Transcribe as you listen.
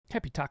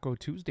Happy Taco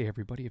Tuesday,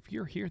 everybody. If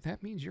you're here,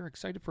 that means you're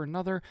excited for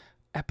another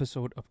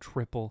episode of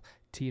Triple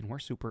T, and we're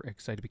super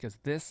excited because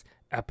this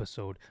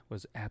episode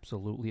was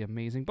absolutely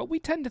amazing, but we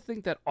tend to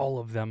think that all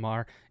of them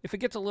are. If it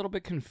gets a little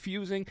bit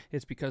confusing,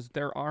 it's because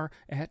there are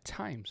at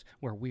times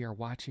where we are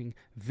watching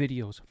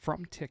videos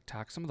from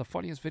TikTok, some of the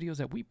funniest videos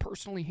that we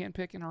personally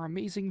handpick and our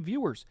amazing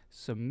viewers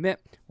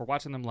submit. We're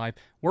watching them live,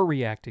 we're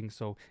reacting,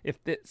 so if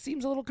it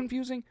seems a little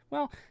confusing,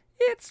 well,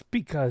 it's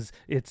because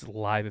it's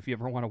live. If you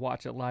ever want to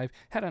watch it live,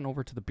 head on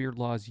over to the Beard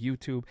Laws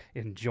YouTube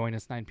and join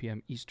us 9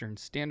 p.m. Eastern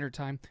Standard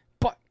Time.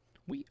 But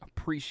we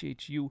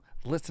appreciate you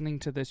listening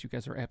to this. You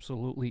guys are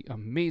absolutely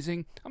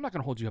amazing. I'm not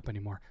going to hold you up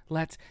anymore.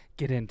 Let's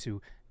get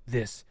into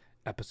this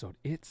episode.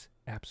 It's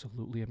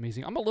absolutely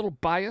amazing. I'm a little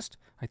biased.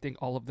 I think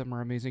all of them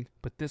are amazing,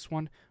 but this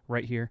one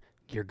right here,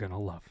 you're going to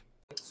love.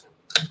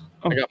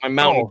 I got my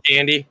mountain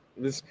candy.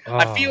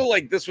 I feel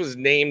like this was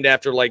named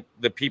after like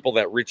the people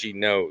that Richie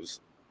knows.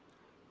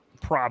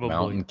 Probably.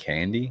 Mountain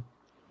candy?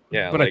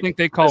 Yeah. But like, I think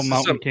they call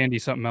mountain candy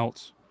something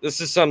else. This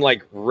is some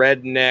like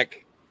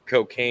redneck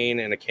cocaine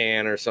in a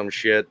can or some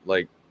shit.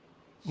 Like,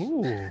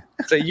 ooh.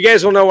 So you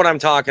guys will know what I'm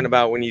talking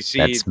about when you see.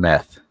 That's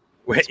meth.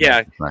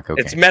 Yeah. Not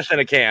cocaine. It's meth in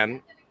a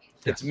can.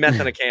 It's Yes.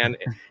 meth in a can.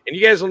 And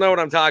you guys will know what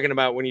I'm talking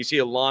about when you see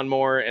a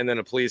lawnmower and then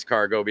a police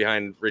car go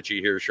behind Richie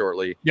here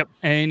shortly. Yep.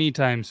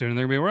 Anytime soon.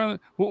 They're going to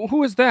be, well,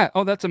 who is that?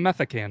 Oh, that's a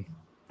methacan.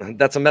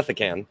 That's a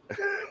methacan.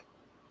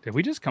 Did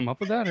we just come up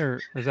with that, or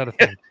is that a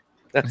thing?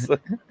 That's the,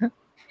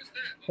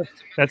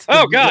 That's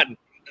oh, God.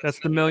 That's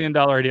the $1 million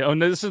idea. Oh,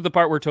 no, this is the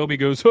part where Toby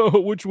goes,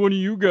 oh, which one of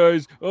you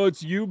guys? Oh,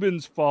 it's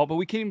Euban's fault. But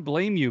we can't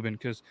blame Euban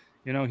because,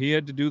 you know, he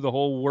had to do the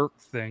whole work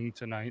thing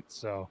tonight.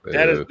 So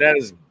that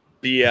is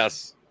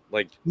BS.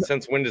 Like,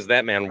 since when does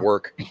that man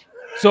work?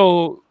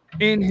 So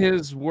in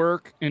his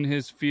work, in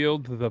his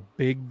field, the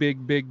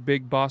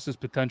big bosses,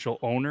 potential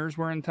owners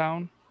were in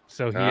town.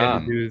 So he had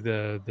to do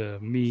the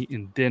meet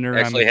and dinner.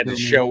 Actually had to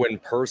show in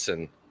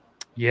person.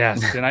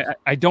 Yes, and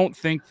I don't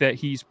think that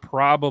he's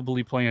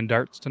probably playing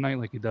darts tonight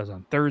like he does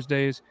on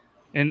Thursdays.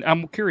 And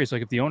I'm curious,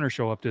 like if the owners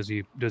show up, does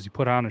he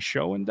put on a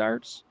show in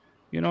darts?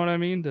 You know what I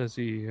mean? Does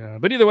he?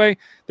 But either way,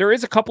 there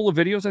is a couple of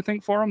videos I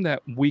think for him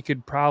that we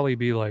could probably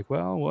be like,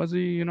 well, was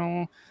he? You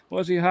know,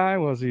 was he high?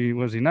 Was he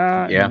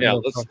not? Yeah. Yeah.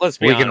 Let's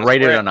be We honest. can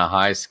rate it on a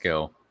high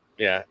scale.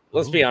 Yeah.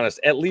 Let's be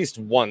honest. At least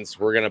once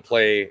we're gonna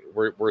play.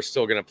 We're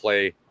still gonna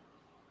play.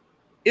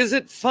 Is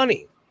it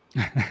funny?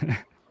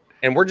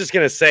 And we're just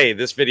going to say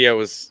this video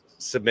was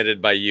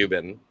submitted by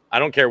Euban. I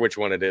don't care which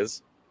one it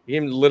is. You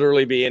can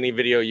literally be any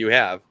video you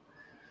have.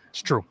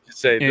 It's true.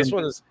 Say this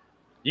one is,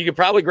 you could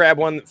probably grab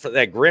one for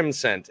that Grimm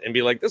sent and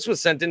be like, this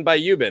was sent in by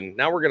Euban.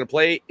 Now we're going to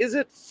play, is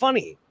it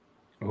funny?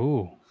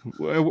 Ooh.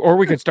 Or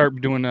we could start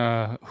doing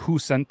who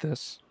sent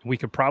this. We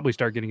could probably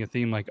start getting a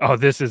theme like, oh,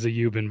 this is a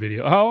Euban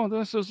video. Oh,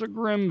 this is a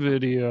Grimm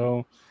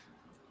video.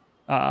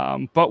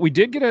 But we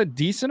did get a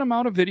decent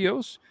amount of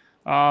videos.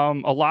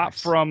 A lot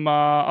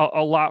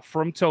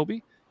from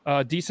Toby,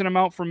 a decent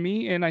amount from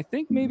me, and I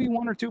think maybe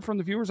one or two from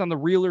the viewers on the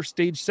Reeler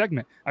Stage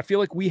segment. I feel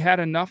like we had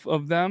enough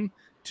of them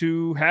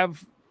to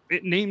have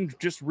it named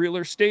just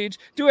Reeler Stage.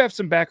 Do have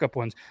some backup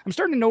ones. I'm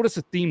starting to notice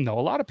a theme though.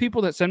 A lot of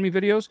people that send me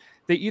videos,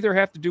 they either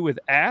have to do with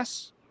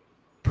ass,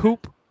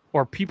 poop,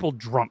 or people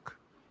drunk.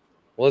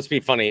 Well, let's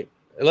be funny.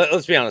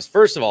 Let's be honest.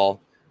 First of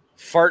all,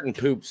 fart and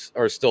poops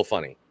are still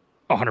funny.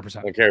 100%.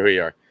 I don't care who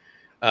you are.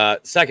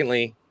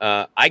 Secondly,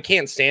 I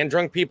can't stand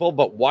drunk people,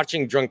 but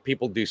watching drunk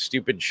people do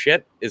stupid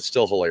shit is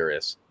still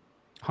hilarious.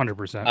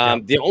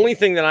 100%. The only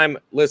thing that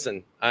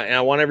and I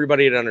want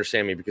everybody to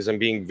understand me because I'm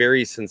being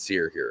very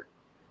sincere here.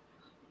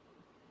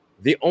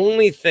 The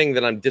only thing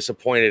that I'm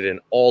disappointed in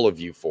all of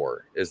you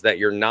for is that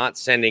you're not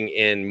sending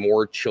in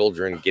more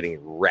children getting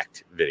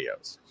wrecked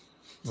videos.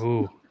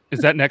 Ooh,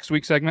 is that next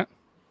week's segment?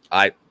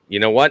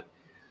 You know what?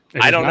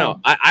 I don't know.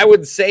 I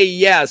would say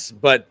yes,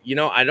 but you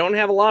know, I don't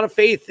have a lot of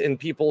faith in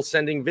people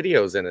sending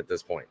videos in at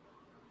this point.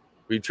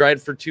 We've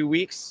tried for 2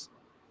 weeks.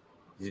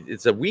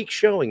 It's a weak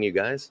showing, you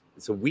guys.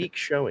 It's a weak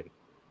showing.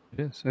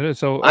 It is. It is.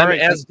 So I'm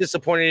as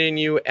disappointed in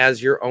you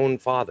as your own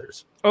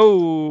fathers.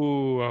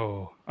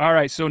 Oh. All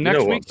right. So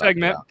next week's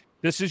segment,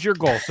 this is your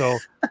goal. So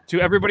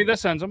to everybody that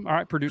sends them, all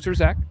right, producer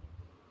Zach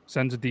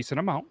sends a decent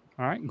amount.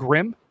 All right.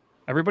 Grimm.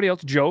 Everybody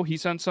else, Joe, he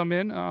sent some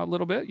in a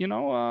little bit. You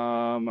know,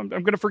 I'm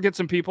going to forget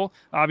some people.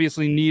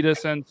 Obviously, Nita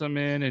sent some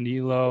in, and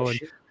Elo, and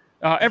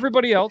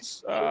everybody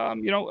else.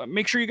 You know,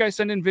 make sure you guys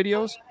send in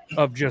videos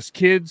of just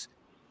kids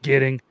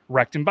getting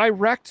wrecked, and by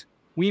wrecked,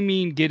 we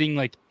mean getting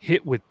like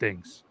hit with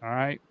things. All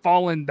right,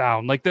 falling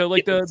down, like the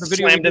video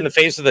slammed in the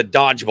face with a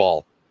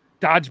dodgeball.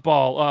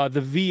 Dodgeball,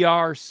 the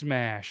VR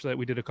smash that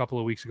we did a couple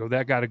of weeks ago.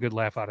 That got a good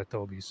laugh out of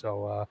Toby.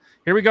 So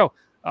here we go.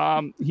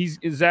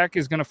 Zach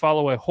is going to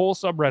follow a whole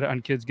subreddit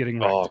on kids getting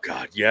wrecked. Oh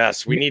God,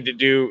 yes. We need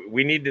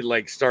to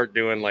like start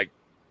doing like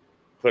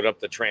put up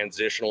the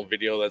transitional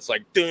video that's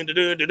like dun, dun,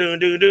 dun, dun,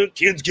 dun, dun,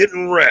 kids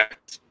getting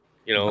wrecked.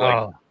 You know,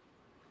 like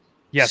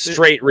yes,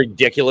 straight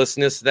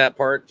ridiculousness. That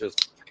part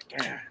just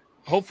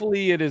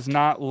hopefully it is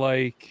not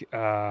like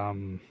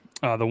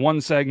The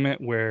one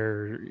segment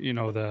where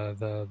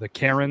the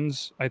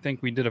Karens, I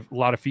think we did a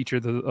lot of feature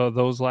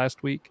those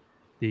last week.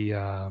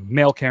 The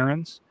male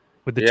Karens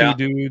with the Yeah.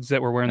 two dudes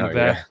that were wearing the Oh,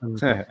 vests.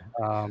 yeah.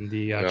 And, the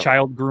Yeah.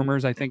 child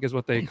groomers, I think, is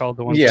what they called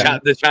the one. Yeah.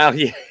 segment. The child.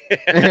 Yeah.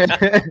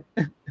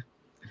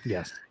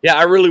 Yes. Yeah,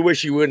 I really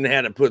wish you wouldn't have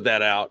had to put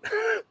that out.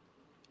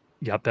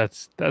 Yep,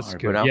 that's Sorry,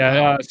 good. but I'm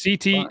Yeah, not.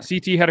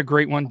 CT had a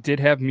great one.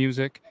 Did have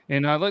music,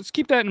 and let's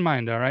keep that in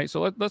mind. All right,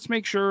 so let's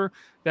make sure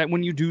that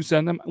when you do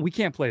send them, we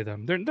can't play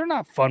them. They're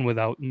not fun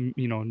without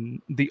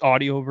the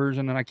audio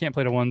version, and I can't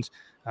play the ones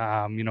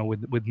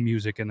with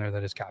music in there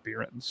that is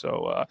copywritten.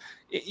 So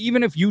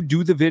even if you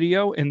do the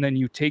video and then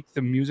you take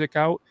the music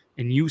out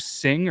and you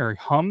sing or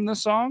hum the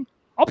song,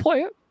 I'll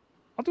play it.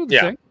 I'll do the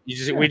Yeah, thing.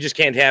 we just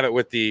can't have it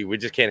with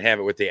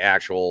the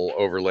actual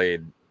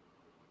overlaid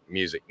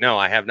music. No,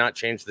 I have not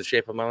changed the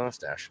shape of my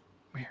mustache.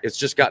 Weird. It's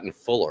just gotten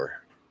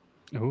fuller.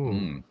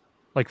 Ooh,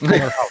 like Fuller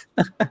House.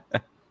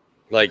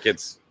 Like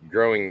it's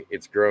growing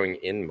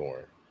in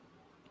more.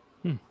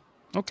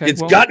 Okay, It's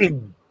well,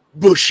 gotten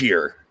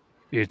bushier.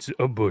 It's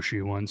a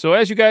bushy one. So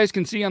as you guys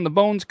can see on the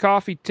Bones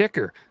Coffee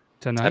ticker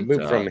tonight, I've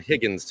moved from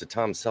Higgins to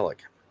Tom Selleck.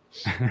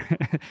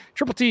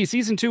 Triple T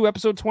Season 2,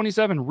 Episode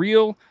 27,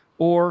 Real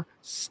or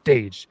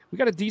Staged. We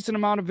got a decent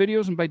amount of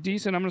videos, and by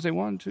decent, I'm going to say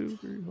 1, 2,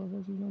 3, 4,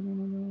 5, 6,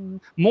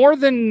 7, 8, more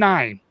than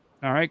 9.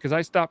 All right, because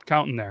I stopped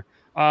counting there.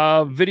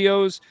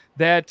 Videos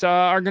that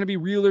are going to be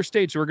real or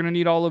staged. So we're going to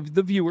need all of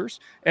the viewers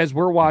as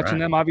we're watching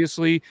them.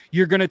 Obviously,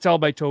 you're going to tell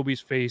by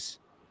Toby's face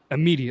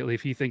immediately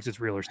if he thinks it's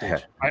real or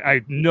staged.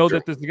 I know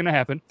that this is going to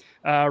happen.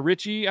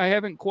 Richie, I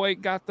haven't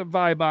quite got the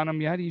vibe on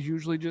him yet. He's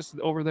usually just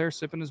over there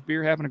sipping his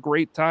beer, having a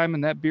great time,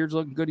 and that beard's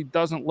looking good. He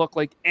doesn't look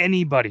like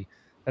anybody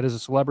that is a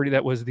celebrity.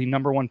 That was the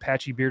 #1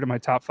 patchy beard in my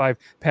top 5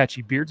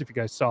 patchy beards, if you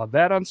guys saw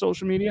that on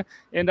social media.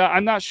 And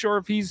I'm not sure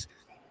if he's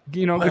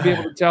going to be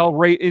able to tell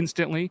right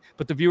instantly,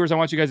 but the viewers, I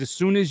want you guys, as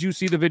soon as you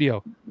see the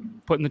video,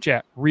 put in the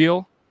chat,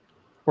 real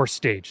or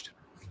staged.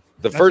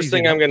 The first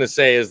thing I'm going to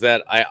say is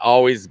that I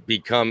always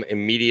become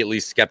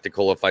immediately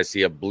skeptical if I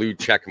see a blue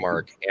check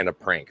mark and a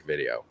prank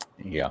video.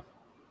 Yeah,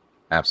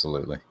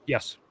 absolutely.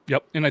 Yes.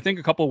 Yep. And I think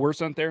a couple were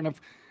sent there. And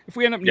if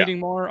we end up needing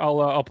more,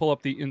 I'll pull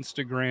up the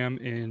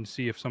Instagram and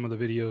see if some of the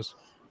videos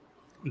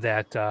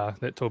that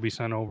Toby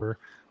sent over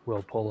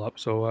will pull up.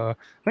 So I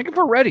think if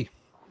we're ready.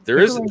 There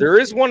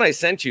is one I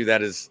sent you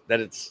it's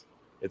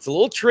a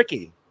little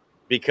tricky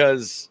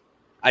because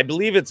I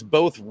believe it's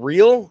both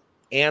real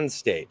and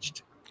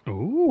staged.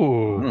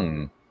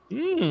 Ooh.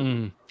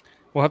 We'll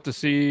have to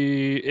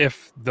see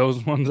if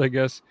those ones, I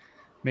guess,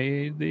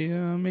 made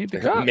the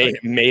cut.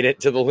 Made it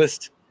to the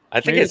list. I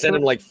think I sent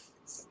them like.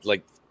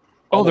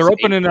 Oh, they're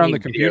opening it on the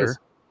computer.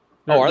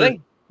 Oh, are they?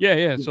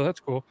 Yeah. So that's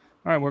cool.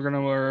 All right,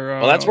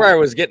 well, that's where I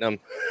was getting them.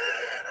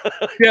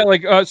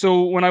 Yeah,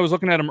 so when I was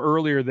looking at them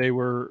earlier, they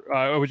were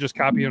I was just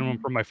copying them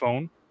from my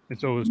phone, and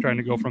so I was trying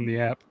to go from the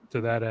app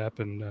to that app,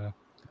 and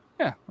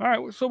yeah. All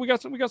right, so we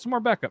got some more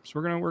backups.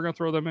 We're gonna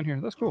throw them in here.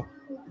 That's cool.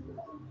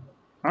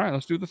 All right,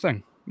 let's do the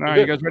thing. All right,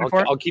 you guys ready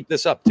for it? I'll keep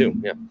this up too.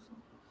 Yeah.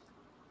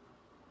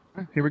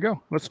 Right, here we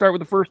go. Let's start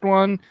with the first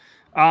one.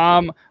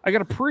 I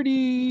got a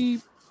pretty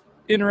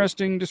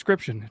interesting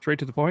description. It's right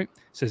to the point.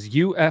 It says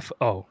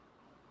UFO.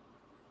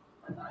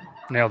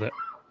 Nailed it.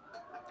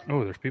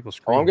 Oh, there's people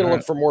screaming. I'm going to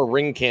look for more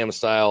ring cam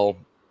style,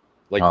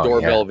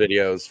 doorbell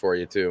videos for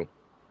you too.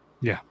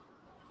 Yeah.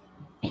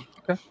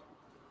 Okay.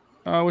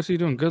 What's he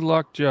doing? Good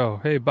luck, Joe.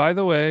 Hey, by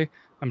the way,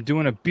 I'm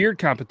doing a beard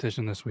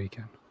competition this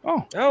weekend.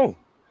 Oh,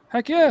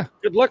 heck yeah.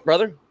 Good luck,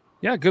 brother.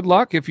 Yeah, good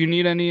luck. If you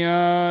need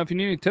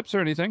any tips or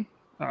anything,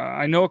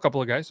 I know a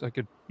couple of guys. I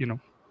could,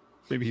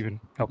 maybe even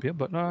help you.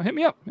 But hit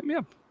me up.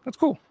 That's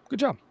cool. Good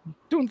job.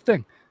 Doing the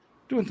thing.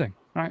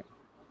 All right,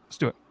 let's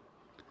do it.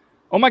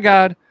 Oh my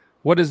God,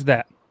 what is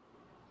that?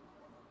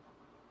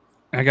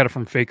 I got it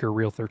from Faker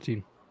Real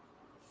 13.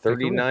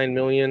 39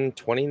 million,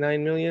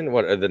 29 million.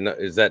 What are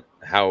is that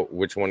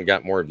which one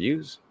got more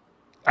views?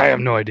 I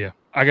have no idea.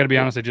 I got to be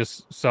honest. I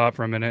just saw it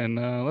for a minute,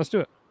 and let's do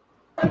it.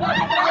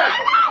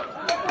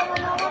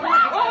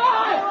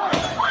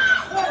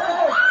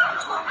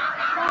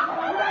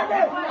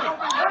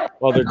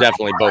 Well, they're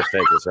definitely both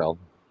fake as hell.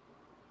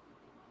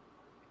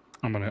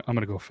 I'm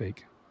gonna go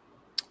fake.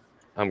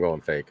 I'm going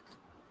fake.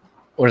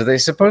 Were they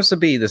supposed to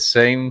be the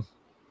same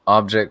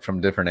object from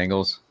different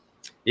angles?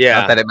 Yeah.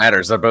 Not that it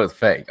matters. They're both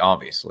fake,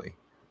 obviously.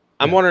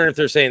 I'm wondering if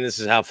they're saying this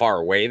is how far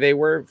away they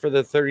were for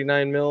the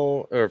 39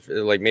 mil, or if,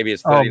 maybe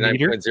it's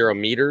 39.0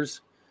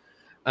 meters.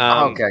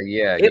 Okay,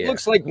 yeah. It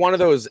looks like one of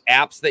those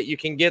apps that you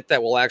can get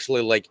that will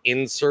actually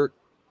insert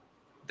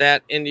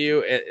that into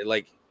you,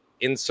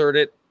 insert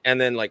it and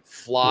then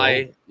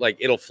fly,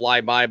 it'll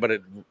fly by, but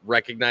it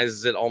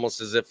recognizes it almost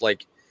as if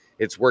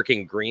it's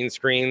working green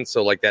screen.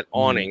 So that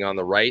awning on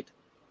the right,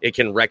 it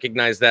can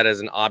recognize that as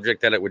an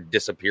object that it would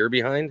disappear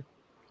behind.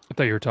 I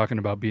thought you were talking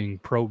about being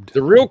probed.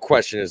 The real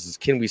question is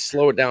can we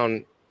slow it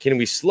down? Can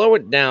we slow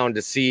it down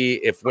to see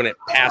if when it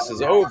passes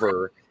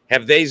over,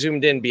 have they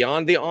zoomed in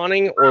beyond the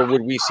awning, or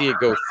would we see it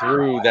go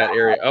through that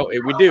area? Oh,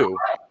 we do.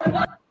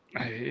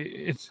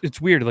 It's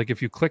weird. If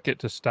you click it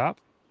to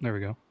stop, There we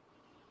go.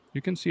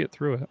 You can see it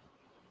through it.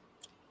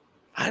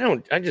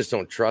 I just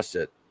don't trust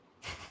it.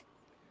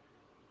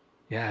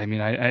 Yeah, I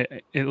mean,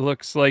 it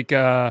looks like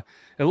a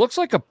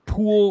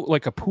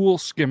pool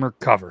skimmer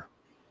cover.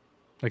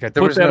 Like I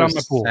There put was that no on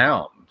my pool.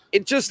 sound.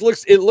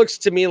 It looks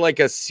to me like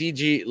a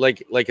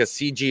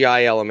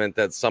CGI element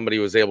that somebody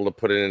was able to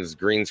put in as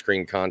green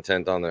screen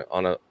content on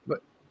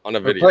a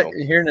video.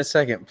 Here in a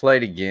second, play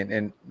it again,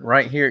 and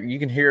right here you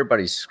can hear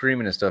everybody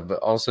screaming and stuff, but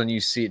all of a sudden you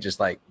see it just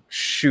like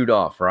shoot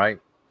off, right?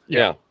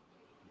 Yeah.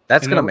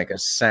 That's And gonna then- make a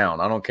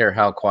sound. I don't care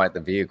how quiet the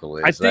vehicle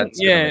is. I think That's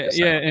gonna make a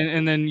sound.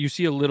 and then you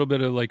see a little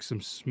bit of like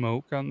some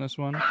smoke on this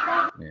one.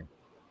 Yeah.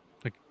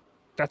 Like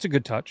that's a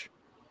good touch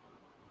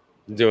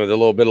Doing a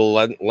little bit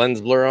of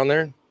lens blur on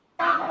there.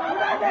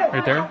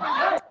 right there.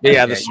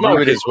 Yeah, the Yeah,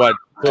 smoke you is what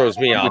throws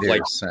me You off. could hear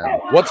Like, a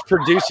sound. what's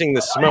producing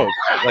the smoke?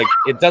 Like,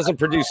 it doesn't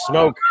produce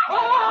smoke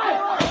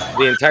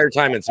the entire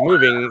time it's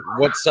moving.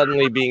 What's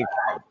suddenly being?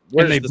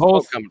 Where's they the smoke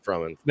both- coming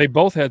from? And They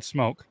both had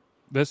smoke.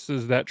 This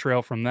is that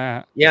trail from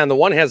that. yeah, and the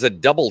one has a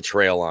double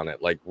trail on it.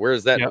 Like,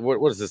 where's that? Yep.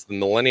 What is this? The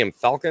Millennium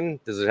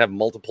Falcon? Does it have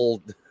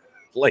multiple?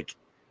 Like,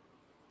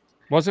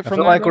 Was it I from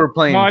feel that? like though? we're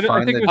playing. No, I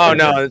Find think the it was oh from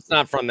Treasure. no, it's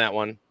not from that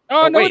one.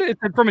 Oh, Oh, no, wait. it's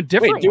from a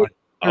different Wait, dude. one.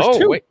 There's Oh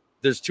two. wait,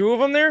 there's two of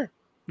them there.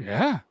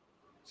 Yeah.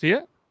 See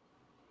it?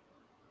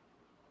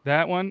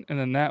 That one and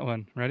then that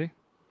one. Ready?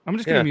 I'm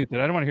just gonna Yeah. mute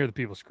that. I don't want to hear the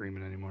people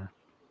screaming anymore.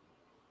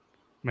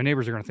 My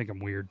neighbors are gonna think I'm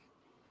weird.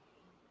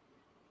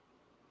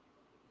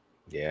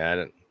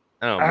 Yeah,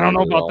 I don't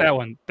know about that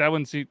one. That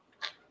one, see,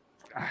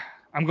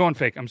 I'm going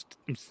fake. I'm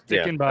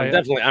sticking by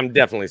it. I'm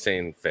definitely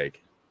saying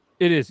fake.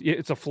 It is.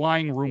 It's a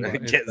flying Roomba.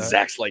 Get It's,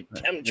 Zach's like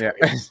Yeah.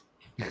 chemtrails.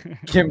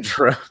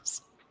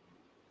 Chemtrails.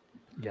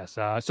 yes.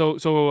 It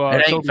ain't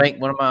Toby-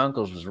 fake. One of my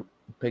uncles was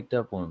picked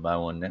up one by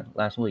one now,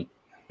 last week.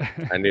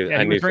 I knew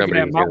Yeah, he was drinking somebody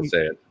that was going mountain- to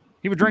say it.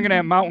 He was drinking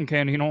that mountain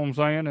candy. You know what I'm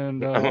saying?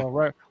 And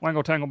right,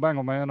 Wango Tangle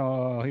Bangle, man.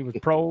 He was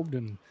probed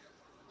and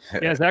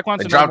yeah. Zach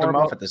wants They to know dropped more him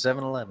off about- at the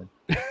 7-Eleven.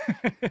 I'm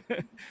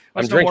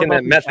Let's know more drinking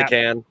that about this app.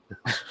 Methacan.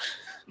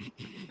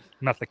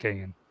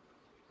 Methacan.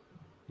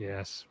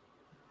 Yes.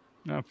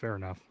 No, fair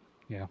enough.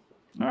 Yeah.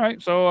 All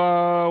right.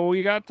 So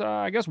we got,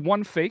 I guess,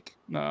 one fake.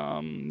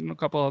 A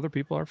couple other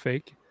people are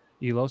fake.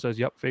 Elo says,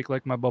 "Yep, fake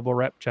like my bubble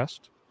wrap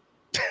chest."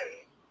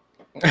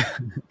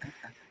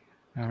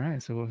 All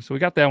right. So we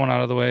got that one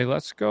out of the way.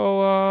 Let's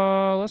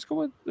go. Let's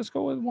go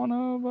with one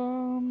of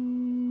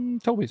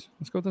Toby's.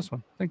 Let's go with this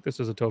one. I think this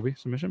is a Toby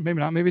submission. Maybe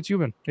not. Maybe it's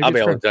Euban. Maybe I'll be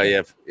it's able to Chris. tell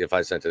you if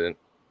I sent it in.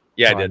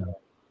 Yeah, I did.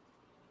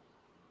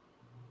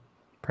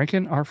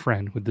 Pranking our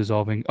friend with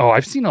dissolving. Oh,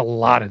 I've seen a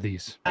lot of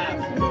these.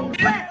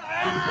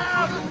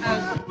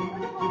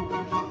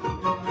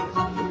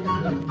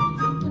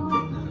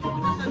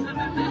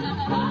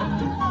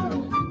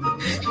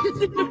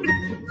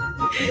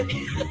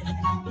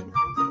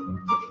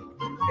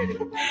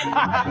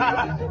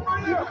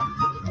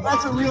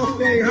 That's a real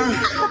thing,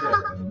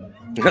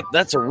 huh?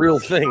 That's a real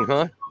thing,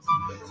 huh?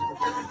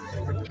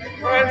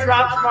 Friends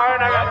rock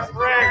smart, I got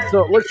friends.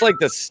 So it looks like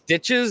the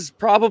stitches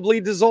probably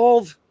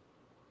dissolve.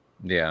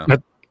 Yeah.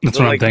 That's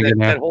what I'm Like thinking.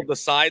 that Yeah. hold the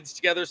sides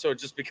together, so it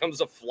just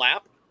becomes a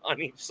flap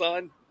on each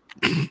side.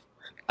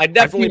 I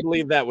definitely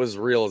believe that was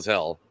real as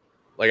hell.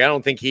 Like, I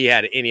don't think he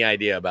had any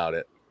idea about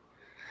it.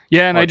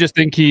 Yeah, and I just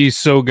think he's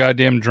so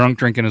goddamn drunk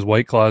drinking his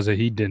White Claws that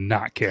he did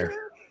not care.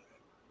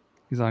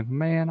 He's like,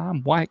 man,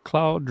 I'm White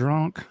Claw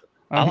drunk.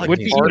 I like What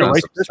the did you get, a Poured on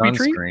Rice some Krispie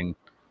treat? Is sunscreen.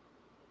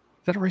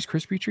 that a Rice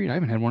Krispie treat? I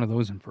haven't had one of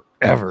those in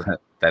forever.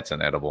 That's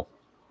an edible.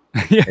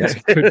 Yeah,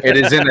 It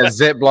is in a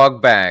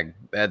Ziploc bag.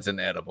 That's an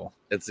edible.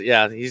 It's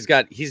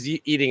he's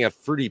eating a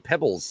Fruity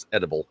Pebbles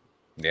edible.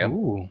 Yeah.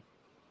 Ooh.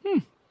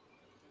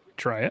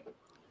 Try it.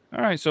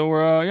 All right, so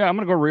we're I'm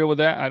gonna go real with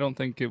that. I don't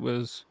think it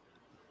was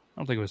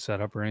set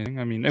up or anything.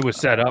 I mean, it was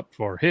set up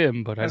for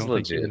him, but I That's don't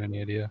think he legit. had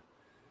any idea.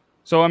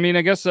 So I mean,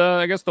 I guess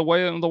the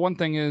one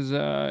thing is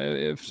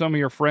if some of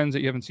your friends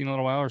that you haven't seen in a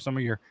little while, or some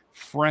of your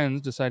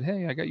friends decide,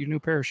 hey, I got you a new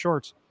pair of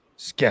shorts,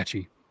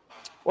 sketchy.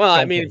 Well, I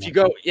Don't mean, put if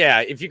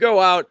you go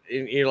out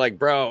and you're like,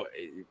 bro,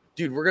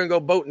 dude, we're gonna go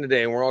boating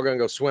today and we're all gonna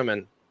go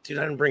swimming. Dude,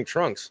 I didn't bring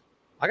trunks.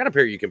 I got a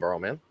pair you can borrow,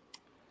 man.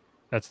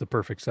 That's the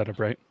perfect setup,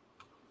 right?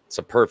 It's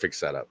a perfect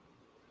setup.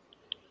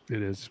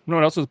 It is. You know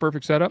what else is a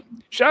perfect setup?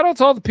 Shout out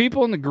to all the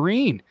people in the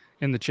green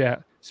in the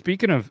chat.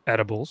 Speaking of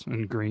edibles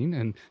and green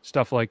and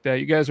stuff like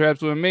that, you guys are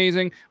absolutely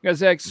amazing. We got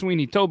Zach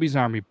Sweeney, Toby's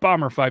Army,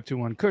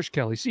 Bomber521, Kush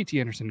Kelly, CT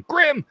Anderson,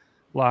 Grim,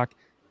 Lock,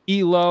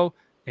 Elo,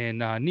 and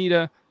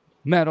Nita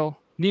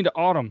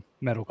Autumn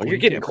Metal. Oh, Queen. you're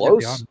getting Can't forget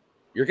the close. Autumn.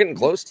 You're getting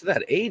close to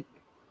that 8.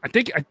 I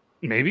think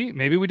maybe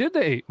we did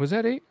the 8. Was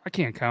that 8? I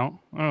can't count.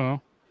 I don't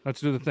know.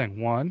 Let's do the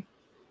thing. 1,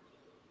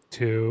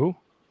 2.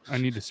 I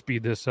need to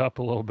speed this up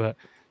a little bit.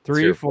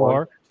 3, your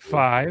 4,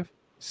 5,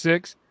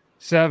 6,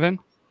 7,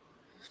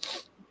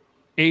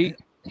 8,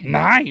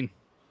 9.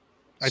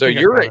 I So think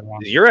I you're got at it wrong.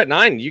 you're at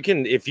 9. You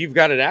can, if you've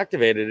got it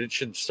activated, it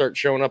should start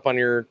showing up on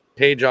your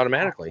page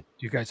automatically.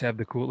 Do you guys have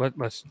the cool?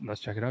 Let's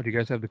check it out. Do you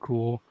guys have the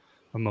cool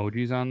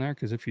emojis on there?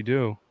 Because if you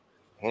do,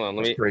 Hold on,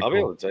 That's I'll pretty be cool.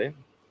 able to tell you.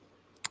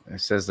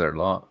 It says they're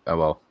locked. Oh,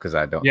 well, because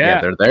I don't. Yeah.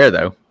 Yeah, they're there,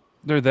 though.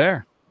 They're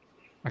there.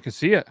 I can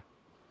see it.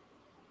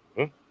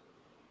 Huh?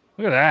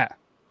 Look at that.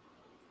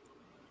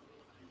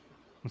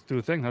 Let's do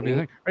a thing. How do you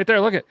think? Right there.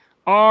 Look at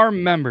our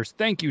members.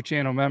 Thank you,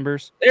 channel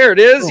members. There it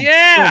is. Boom,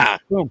 Yeah.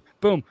 Boom,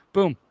 boom,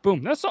 boom,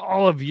 boom. That's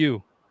all of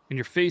you and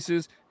your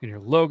faces and your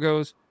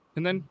logos,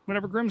 and then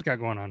whatever Grimm's got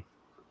going on.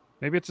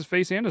 Maybe it's his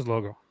face and his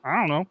logo. I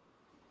don't know.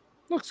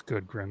 Looks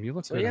good, Grimm. You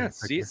look So good. in yeah, that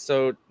see, picture.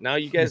 so now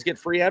you guys get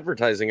free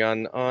advertising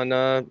on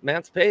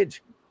Matt's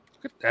page.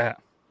 Look at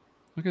that.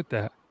 Look at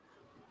that.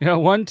 Yeah,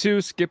 1,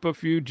 2, skip a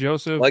few,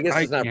 Joseph. Well, I guess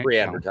it's not can't free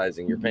count.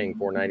 advertising. You're paying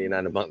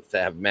 $4.99 a month to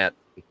have Matt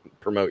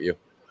promote you.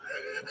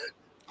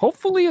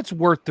 Hopefully it's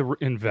worth the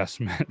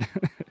investment.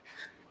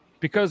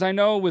 Because I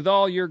know with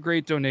all your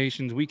great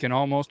donations, we can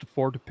almost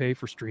afford to pay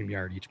for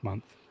StreamYard each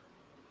month.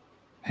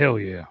 Hell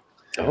yeah.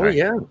 Oh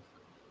yeah.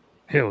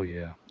 Hell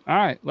yeah. All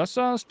right, let's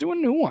do a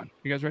new one.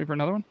 You guys ready for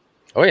another one?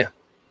 Oh yeah.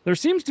 There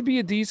seems to be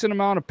a decent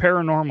amount of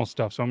paranormal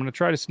stuff, so I'm going to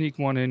try to sneak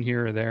one in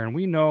here or there. And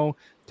we know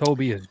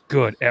Toby is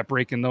good at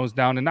breaking those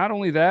down. And not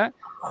only that,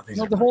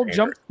 the whole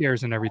jump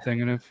scares and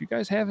everything. And if you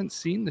guys haven't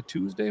seen the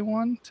Tuesday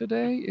one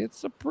today,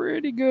 it's a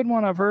pretty good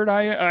one. I've heard.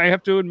 I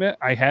have to admit,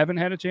 I haven't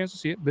had a chance to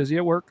see it. Busy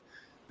at work.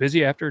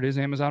 Busy after it is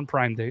Amazon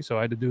Prime Day, so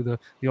I had to do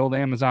the old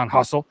Amazon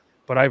hustle.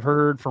 But I've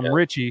heard from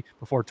Richie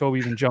before Toby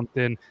even jumped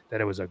in that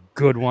it was a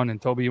good one.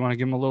 And Toby, you want to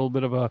give him a little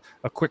bit of a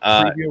quick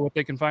preview of what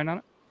they can find on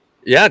it?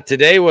 Yeah,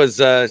 today was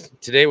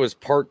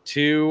part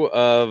 2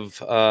 of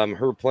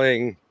her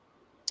playing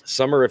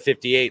Summer of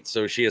 '58.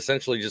 So she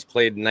essentially just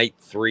played night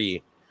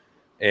 3,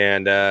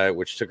 and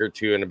which took her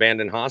to an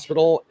abandoned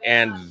hospital.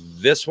 And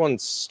this one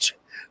stressed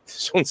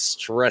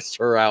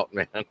her out,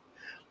 man.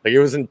 Like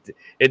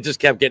it just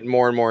kept getting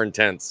more and more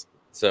intense.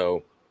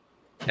 So,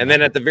 and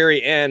then at the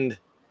very end,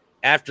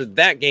 after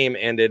that game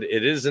ended,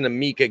 it is an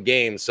Amica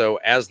game. So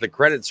as the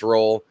credits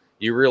roll,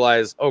 you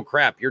realize, oh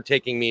crap, you're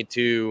taking me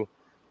to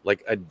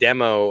like a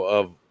demo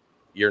of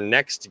your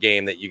next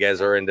game that you guys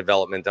are in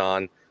development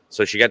on.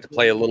 So she got to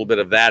play a little bit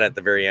of that at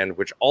the very end,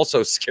 which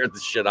also scared the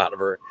shit out of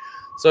her.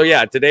 So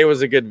yeah, today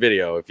was a good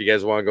video. If you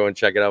guys want to go and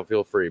check it out,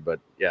 feel free. But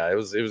yeah, it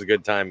was a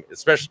good time.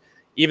 Especially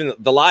even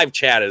the live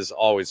chat is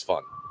always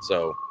fun.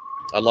 So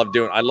I love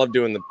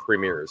doing the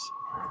premieres.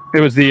 It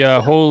was the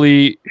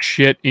Holy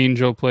Shit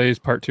Angel Plays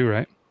Part 2,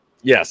 right?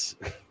 Yes.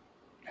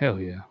 Hell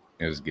yeah.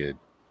 It was good.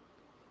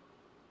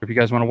 If you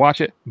guys want to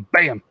watch it,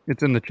 bam,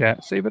 it's in the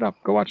chat. Save it up.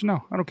 Go watch it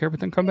now. I don't care, but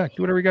then come back.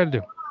 Do whatever you got to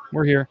do.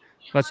 We're here.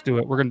 Let's do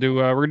it. We're gonna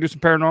do some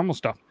paranormal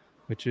stuff,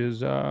 which is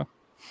gonna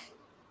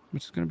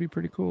be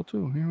pretty cool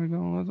too. Here we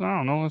go. I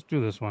don't know. Let's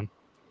do this one.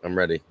 I'm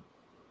ready.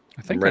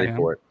 I think I'm ready I am.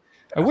 for it.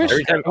 I wish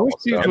Every time I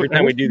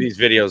we wish do these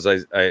videos,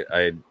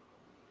 I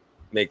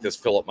make this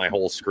fill up my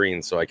whole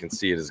screen so I can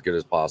see it as good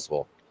as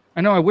possible.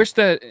 I know. I wish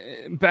that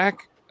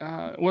back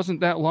wasn't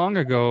that long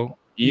ago.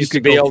 You used to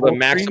could be go able to full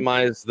screen.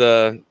 maximize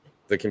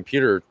the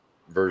computer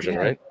version,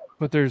 right?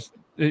 But it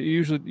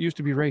usually used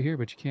to be right here,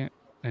 but you can't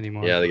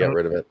anymore. Yeah, they got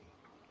rid of it.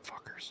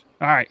 Fuckers.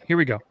 All right, here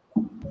we go.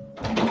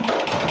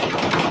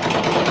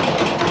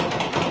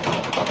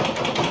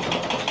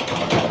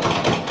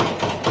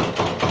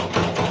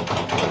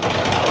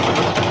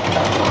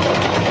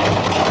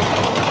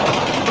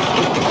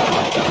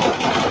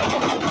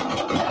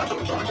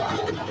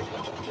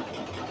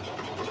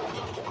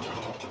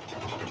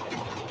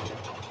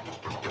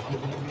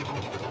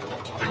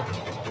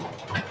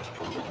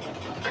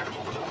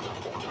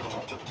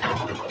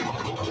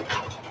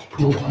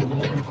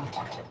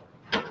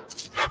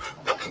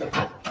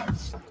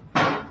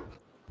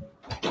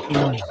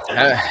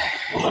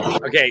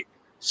 Okay,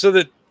 so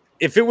that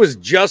if it was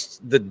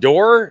just the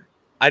door,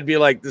 I'd be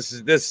like, this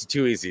is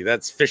too easy.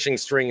 That's fishing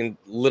string and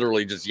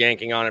literally just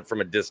yanking on it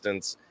from a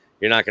distance.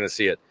 You're not going to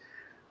see it.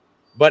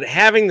 But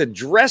having the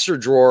dresser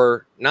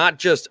drawer not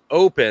just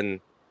open,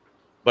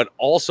 but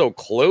also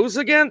close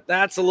again,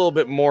 that's a little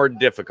bit more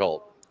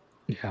difficult.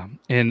 Yeah,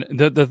 and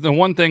the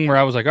one thing where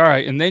I was like, all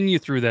right, and then you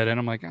threw that in.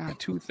 I'm like,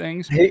 two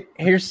things.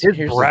 Here's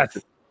breath.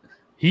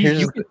 here's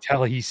You the- can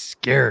tell he's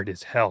scared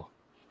as hell.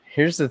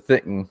 Here's the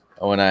thing.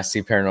 When I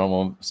see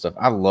paranormal stuff,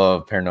 I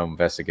love paranormal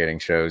investigating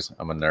shows.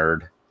 I'm a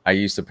nerd. I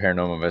used to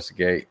paranormal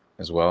investigate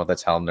as well.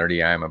 That's how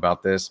nerdy I am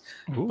about this.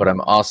 Ooh. But I'm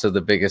also the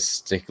biggest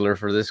stickler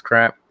for this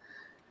crap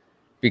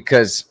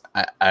because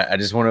I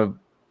just want to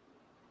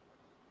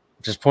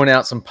just point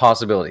out some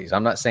possibilities.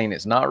 I'm not saying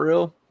it's not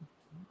real,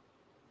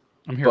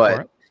 I'm here for but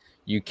it.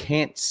 you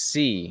can't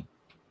see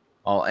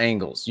all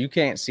angles. You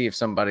can't see if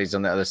somebody's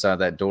on the other side of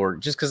that door.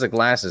 Just because the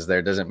glass is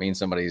there doesn't mean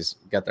somebody's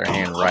got their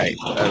hand right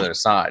on the other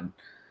side.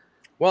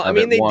 Well, I Of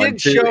mean, it, they one, did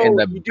two, show and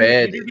the you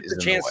bed do get is the in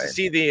the chance to way.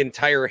 see the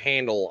entire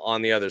handle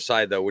on the other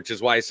side, though, which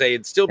is why I say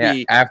it'd still Yeah,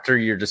 be. after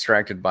you're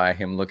distracted by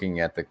him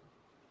looking at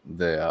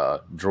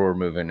the drawer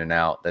moving in and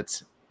out,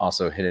 that's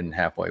also hidden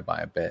halfway by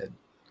a bed.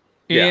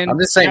 Yeah, And, I'm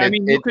just saying I it,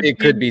 mean, you it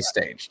could be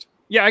staged.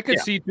 Yeah, I could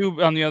Yeah. see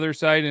too on the other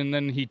side, and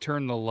then he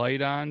turned the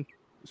light on,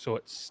 so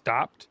it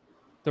stopped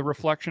the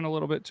reflection a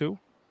little bit too.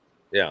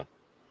 Yeah.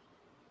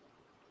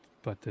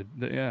 But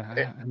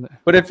yeah,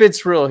 But if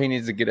it's real, he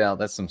needs to get out.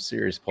 That's some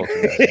serious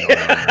poltergeist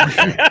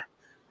going on.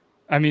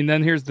 I mean,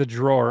 then here's the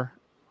drawer.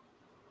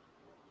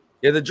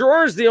 Yeah, the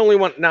drawer is the only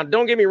one. Now,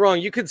 don't get me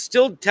wrong. You could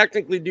still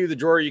technically do the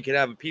drawer. You could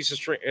have a piece of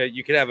string.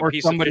 You could have a Or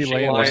piece of somebody fishing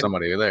laying Or line.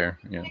 somebody there.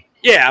 Yeah.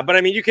 Yeah, but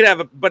I mean, you could have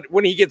a. But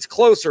when he gets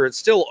closer, it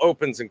still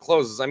opens and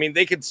closes. I mean,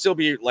 they could still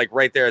be like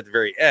right there at the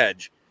very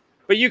edge,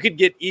 but you could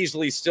get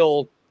easily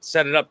still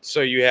set it up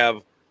so you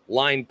have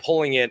line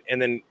pulling it,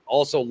 and then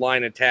also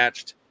line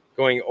attached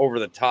going over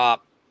the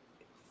top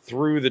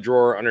through the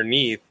drawer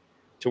underneath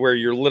to where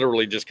you're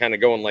literally just kind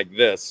of going like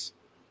this,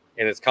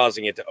 and it's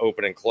causing it to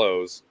open and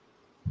close.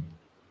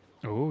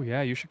 Oh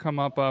yeah, you should come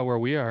up where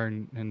we are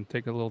and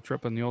take a little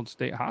trip in the old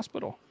state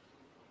hospital.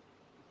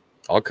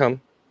 I'll come.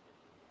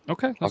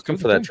 Okay, I'll come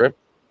for that trip.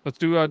 Let's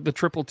do the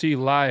Triple T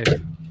live.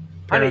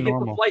 I need to get the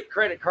Paranormal. flight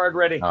credit card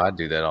ready Oh, I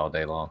do that all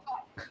day long.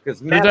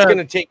 because Matt's going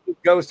to take you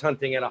ghost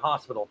hunting at a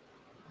hospital.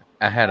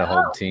 I had a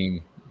whole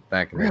team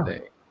back in the Really?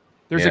 day.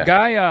 There's Yeah. a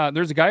guy.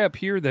 There's a guy up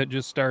here that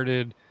just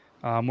started.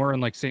 We're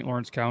in like St.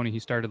 Lawrence County. He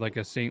started like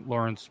a St.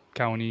 Lawrence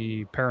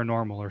County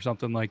paranormal or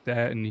something like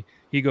that, and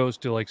he goes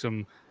to like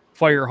some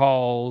fire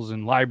halls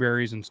and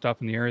libraries and stuff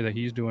in the area that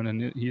he's doing,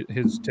 and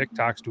his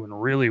TikTok's doing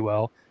really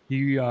well.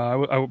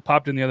 I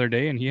popped in the other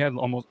day, and he had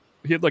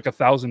like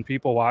 1,000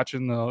 people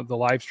watching the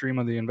live stream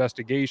of the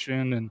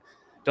investigation, and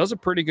does a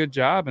pretty good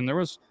job. And it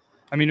was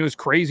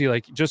crazy.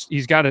 Like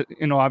he's got a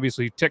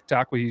obviously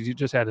TikTok, but he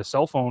just had a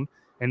cell phone,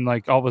 and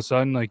like all of a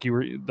sudden like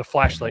the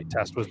flashlight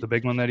test was the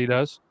big one that he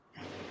does.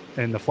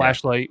 And the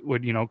flashlight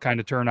would, kind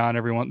of turn on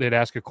everyone. They'd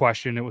ask a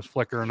question. It was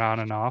flickering on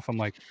and off. I'm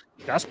like,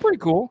 that's pretty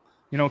cool.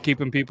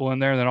 Keeping people in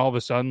there. And then all of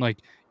a sudden, like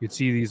you'd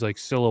see these like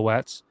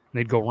silhouettes and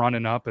they'd go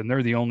running up and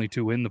they're the only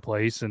two in the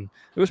place. And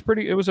it was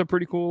a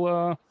pretty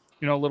cool,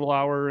 little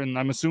hour. And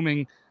I'm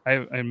assuming I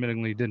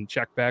admittedly didn't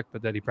check back,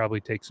 but that he probably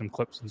takes some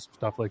clips and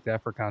stuff like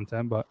that for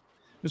content, but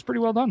it was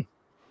pretty well done.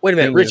 Wait a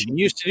minute, Rich, you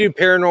used to do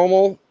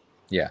paranormal?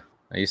 Yeah.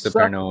 I used to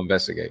paranormal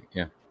investigate.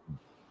 Yeah.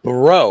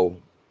 Bro,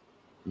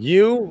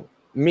 you,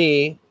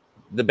 me,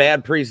 the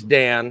bad priest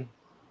Dan,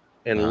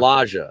 and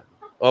Laja.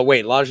 Oh,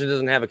 wait, Laja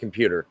doesn't have a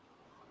computer.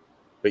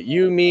 But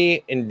you,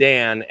 me, and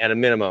Dan, at a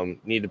minimum,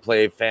 need to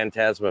play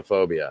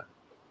Phantasmaphobia.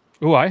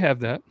 Oh, I have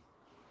that.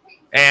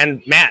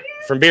 And Matt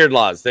from Beard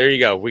Laws. There you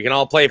go. We can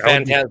all play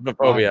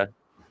Phantasmaphobia.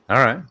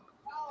 All right.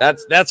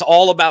 That's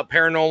all about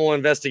paranormal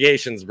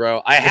investigations,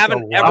 bro. I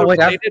haven't ever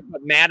played it,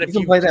 but Matt, if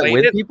you play that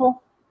with it,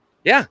 people,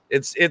 yeah,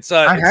 it's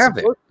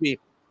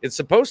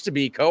supposed to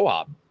be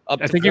co-op.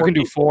 I think you can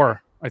do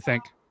 4. I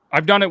think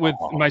I've done it with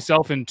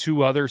myself and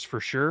 2 others for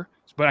sure,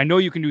 but I know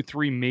you can do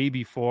 3,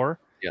 maybe 4.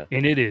 Yeah,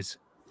 and it is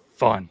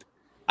fun.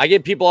 I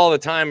get people all the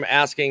time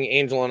asking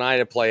Angel and I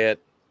to play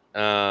it,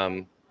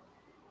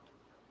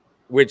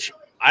 which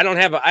I don't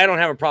have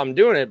a problem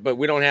doing it, but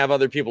we don't have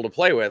other people to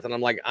play with, and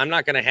I'm like, I'm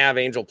not going to have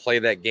Angel play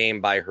that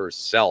game by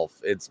herself.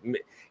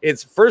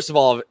 It's first of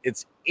all,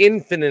 it's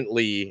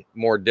infinitely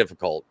more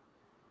difficult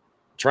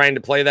trying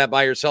to play that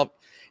by yourself.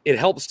 It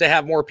helps to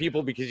have more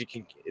people because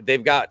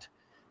they've got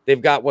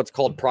what's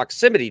called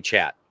proximity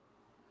chat.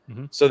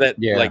 Mm-hmm. So that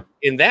like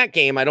in that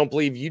game, I don't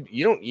believe you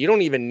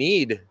don't even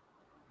need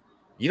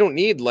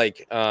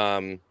like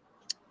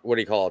what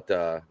do you call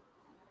it?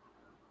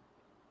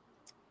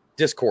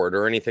 Discord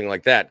or anything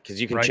like that,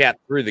 because you can chat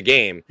through the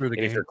game.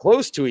 If you're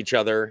close to each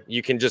other,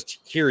 you can just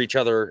hear each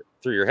other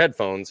through your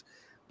headphones,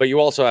 but you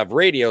also have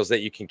radios that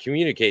you can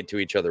communicate to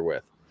each other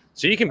with.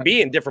 So you can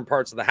be in different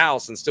parts of the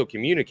house and still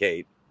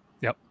communicate.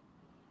 Yep.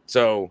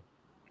 So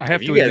I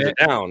have to admit,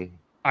 down.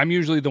 I'm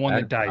usually the one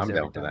that dies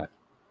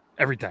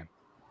every time.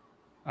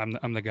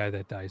 I'm the guy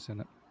that dies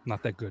in it.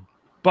 Not that good,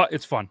 but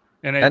it's fun.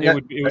 And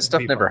that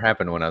stuff never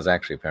happened when I was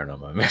actually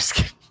paranormal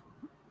investigating.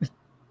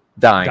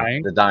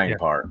 The dying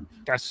part.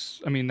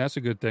 That's a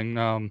good thing.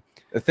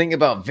 The thing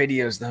about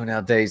videos though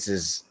nowadays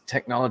is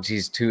technology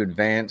is too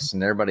advanced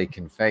and everybody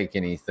can fake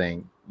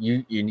anything.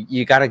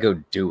 You got to go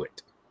do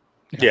it.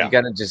 Yeah, you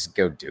got to just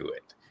go do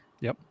it.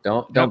 Yep.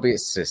 Don't be a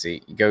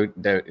sissy. Go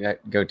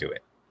do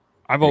it.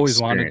 I've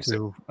always wanted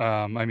to.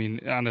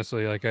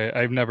 Honestly, like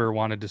I've never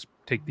wanted to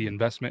take the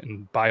investment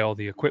and buy all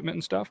the equipment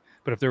and stuff.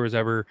 But if there was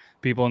ever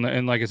people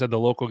and like I said, the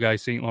local guy,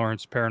 St.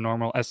 Lawrence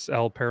Paranormal,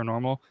 SL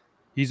Paranormal,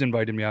 he's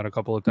invited me out a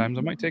couple of times.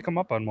 I might take him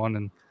up on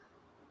one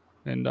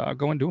and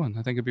go and do one.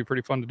 I think it'd be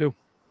pretty fun to do.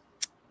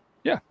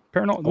 Yeah,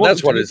 paranormal. Well,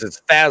 that's what it is.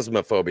 It's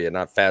phasmophobia,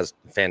 not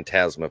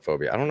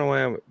phantasmophobia. I don't know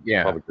why I'm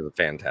probably because of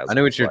phantasm. I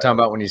knew what you were talking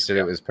about when you said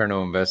it was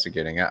paranormal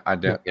investigating. I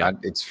don't. Yeah.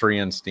 It's free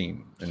on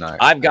Steam, and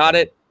I've got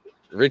it.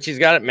 Richie's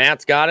got it.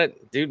 Matt's got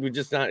it. Dude, we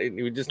just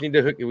need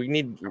to hook. We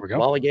need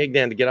Lollygag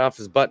Dan to get off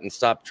his butt and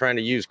stop trying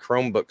to use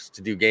Chromebooks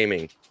to do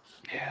gaming.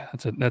 Yeah,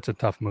 that's a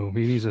tough move.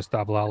 He needs to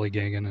stop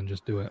lollygagging and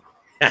just do it.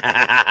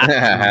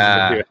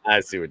 I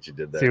see what you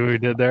did there. See what we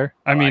did there?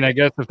 I mean, I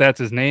guess if that's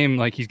his name,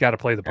 like he's got to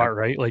play the part,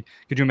 right? Like,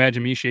 could you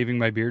imagine me shaving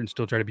my beard and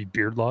still try to be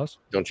Beard Laws?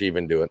 Don't you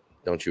even do it.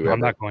 Don't you? No,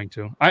 I'm not going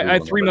to. I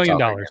had $3 million.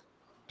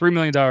 $3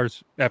 million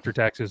after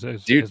taxes.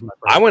 Dude,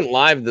 I went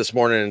live this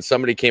morning and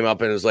somebody came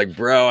up and was like,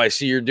 "Bro, I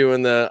see you're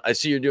doing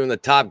the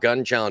Top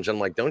Gun challenge." I'm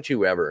like, don't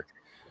you ever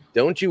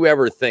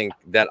think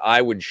that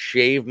I would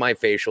shave my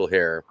facial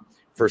hair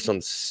for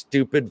some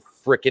stupid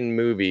freaking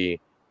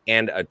movie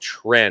and a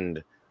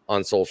trend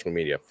on social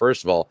media.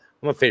 First of all,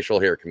 I'm a facial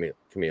hair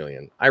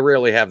chameleon. I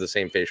rarely have the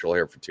same facial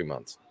hair for 2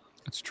 months.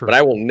 That's true. But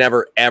I will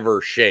never,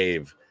 ever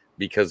shave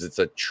because it's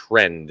a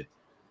trend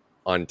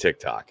on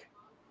TikTok.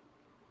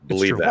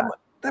 Believe true. that.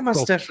 That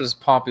mustache was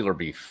popular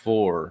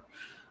before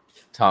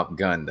Top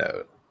Gun,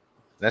 though.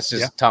 That's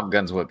just Top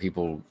Gun's what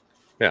people.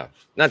 Yeah.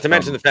 Not to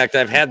mention the fact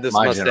that I've had this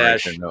my mustache.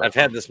 generation know. I've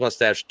had this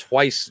mustache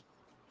twice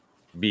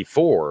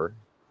before.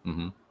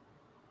 Mm-hmm.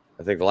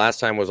 I think the last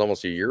time was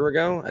almost a year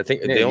ago. I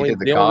think Yeah, the only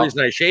cop.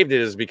 reason I shaved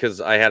it is because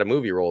I had a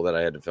movie role that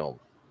I had to film.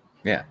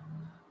 Yeah,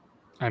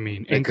 I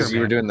mean, because you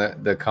were doing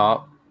the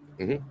cop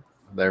Mhm.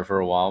 there for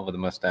a while with the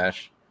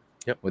mustache.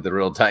 Yep. With the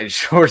real tight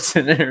shorts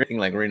and everything,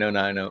 like Reno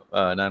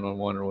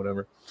 911 or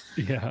whatever.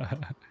 Yeah.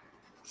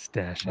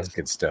 Stashes. That's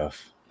good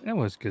stuff. That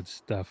was good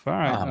stuff. All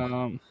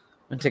right.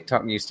 And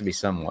TikTok used to be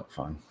somewhat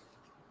fun.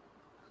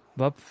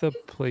 Love the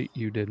plate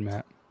you did,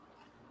 Matt.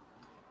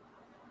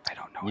 I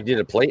don't know. You did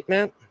a plate,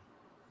 Matt?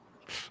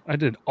 I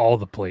did all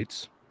the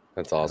plates.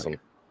 That's awesome.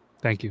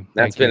 Thank you.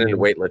 That's Thank been you. into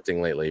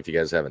weightlifting lately, if you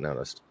guys haven't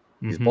noticed.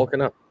 He's Mhm.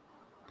 bulking up.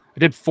 I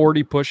did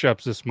 40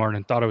 push-ups this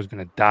morning. Thought I was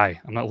going to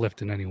die. I'm not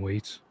lifting any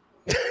weights.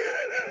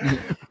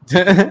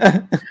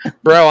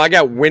 Bro, I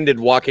got winded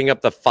walking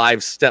up the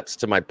 5 steps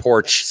to my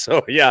porch.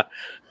 So yeah,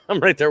 I'm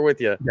right there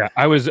with you. Yeah,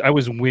 I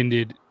was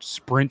winded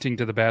sprinting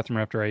to the bathroom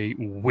after I ate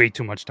way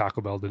too much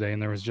Taco Bell today,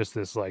 and there was just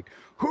this like,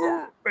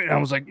 and I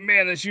was like,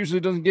 man, this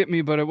usually doesn't get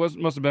me, but it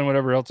must have been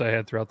whatever else I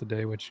had throughout the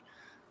day, which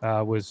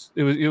was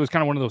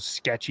kind of one of those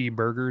sketchy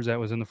burgers that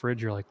was in the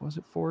fridge. You're like, was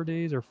it 4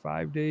 days or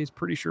 5 days?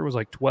 Pretty sure it was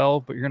like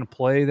 12, but you're gonna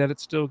play that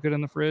it's still good in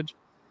the fridge.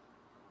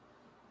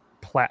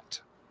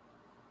 Platt.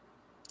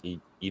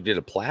 You did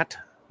a plat?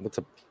 What's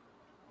a?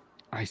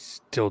 I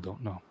still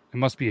don't know. It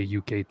must be a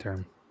UK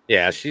term.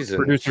 Yeah, she's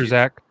Producer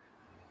Zach.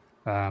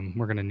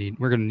 We're gonna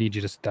need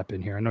you to step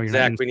in here. I know you're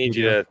Zach. not We need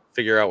you to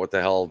figure out what the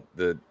hell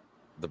the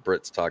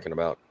Brits talking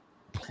about.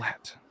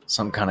 Platt.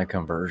 Some kind of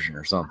conversion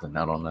or something.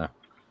 I don't know.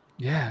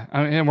 Yeah,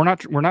 I mean, and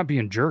we're not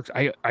being jerks.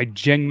 I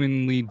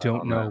genuinely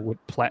don't know what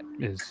Platt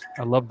is.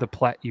 I love the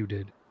Platt you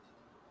did.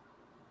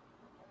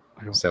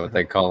 Is that what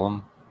they call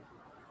them?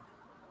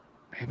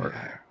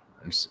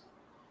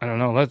 I don't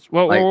know. Let's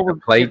well, Like we're the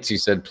plates. You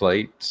said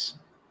plates.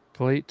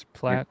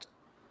 Platt.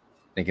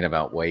 Thinking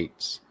about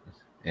weights,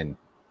 and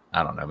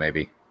I don't know,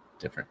 maybe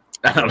different.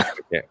 I don't know.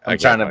 Yeah, I'm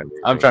trying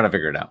to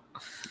figure it out.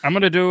 I'm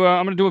gonna do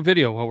a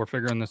video while we're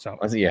figuring this out.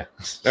 Yeah.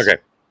 Okay.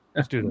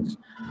 Let's do this.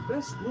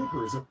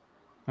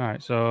 All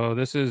right. So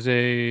this is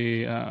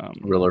a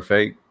Real or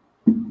fake?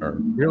 Or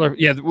real or,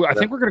 yeah. I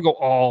think we're gonna go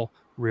all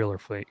real or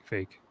fake.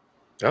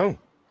 Oh,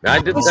 I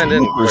did send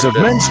in. Bloopers of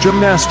men's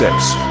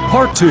gymnastics,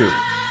 part 2.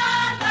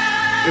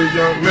 If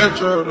young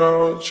Metro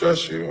don't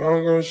trust you,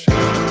 I'm gonna shoot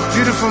you.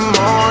 Beautiful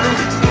morning,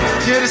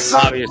 get it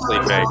Obviously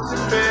fake.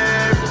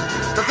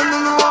 Nothing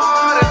in the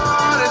water.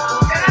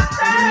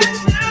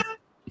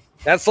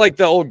 That's like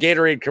the old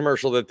Gatorade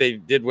commercial that they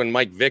did when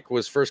Mike Vick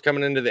was first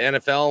coming into the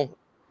NFL.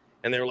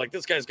 And they were like,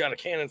 this guy's got a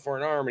cannon for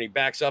an arm. And he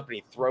backs up and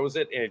he throws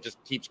it. And it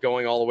just keeps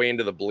going all the way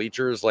into the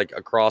bleachers, like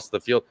across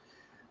the field.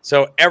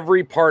 So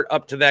every part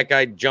up to that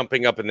guy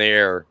jumping up in the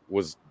air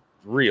was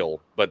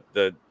real. But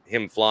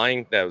him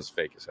flying, that was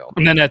fake as hell.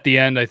 And then at the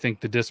end, I think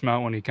the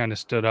dismount when he kind of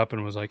stood up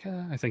and was like,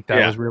 I think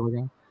that was real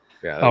again.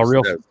 Yeah, that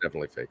was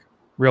definitely fake.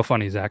 Real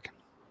funny, Zach.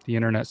 The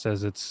internet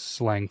says it's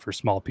slang for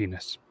small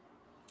penis.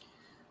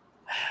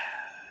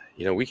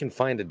 You know, we can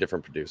find a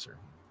different producer.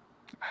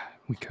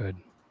 We could.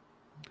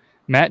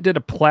 Matt did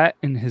a plait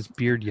in his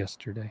beard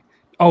yesterday.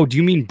 Oh, do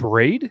you mean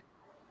braid?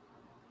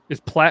 Is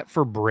plait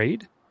for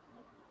braid?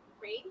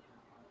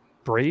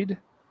 Braid?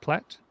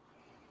 Plait?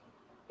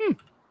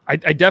 I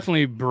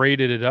definitely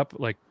braided it up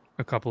like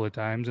a couple of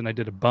times, and I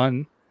did a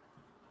bun.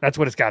 That's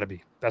what it's got to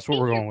be. That's what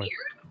we're going with.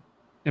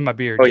 In my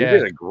beard. Oh, yeah. you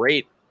did a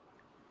great.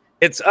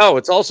 It's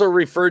also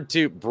referred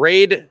to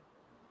braid.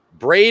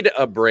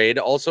 A braid,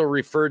 also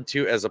referred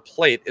to as a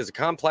plait, is a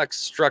complex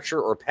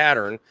structure or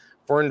pattern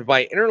formed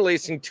by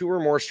interlacing 2 or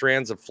more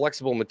strands of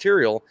flexible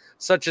material,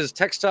 such as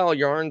textile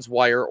yarns,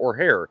 wire, or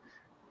hair.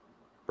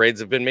 Braids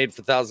have been made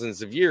for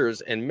thousands of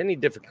years in many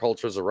different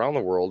cultures around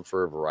the world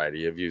for a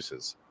variety of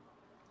uses.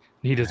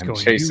 Nita's going,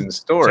 chasing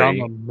story.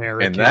 dumb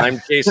American. And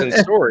I'm Jason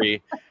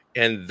Story,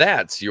 and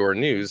that's your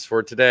news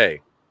for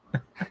today.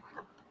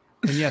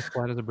 And yes,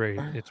 Plait is a braid.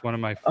 It's one of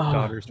my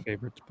daughter's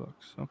favorite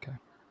books. Okay.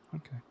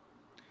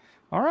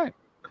 All right.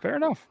 Fair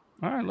enough.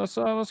 All right. Let's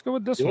go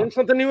with this You one. learn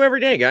something new every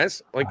day,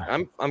 guys. Like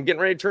I'm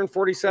getting ready to turn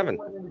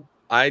 47.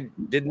 I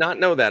did not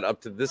know that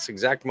up to this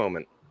exact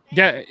moment.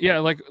 Yeah.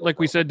 Like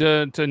we said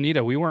to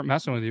Nita, we weren't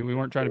messing with you. We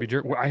weren't trying to be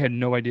jerk. I had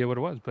no idea what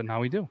it was, but now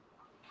we do.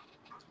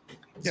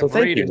 So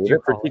thank you, braid is Nita,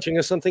 for call it. teaching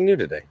us something new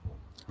today.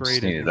 Just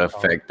Braid need is an what we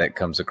call it. effect that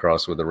comes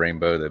across with the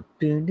rainbow. The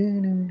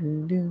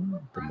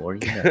more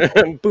you know.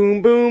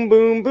 Boom, boom,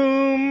 boom,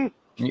 boom.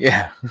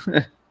 Yeah.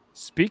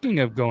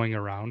 Speaking of going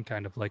around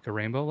kind of like a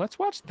rainbow, let's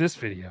watch this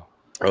video.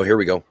 Oh, here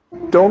we go.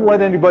 Don't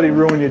let anybody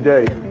ruin your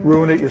day.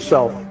 Ruin it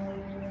yourself.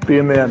 Be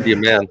a man. Be a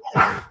man.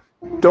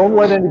 Don't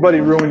let anybody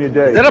ruin your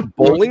day. Is that a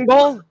bowling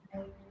ball?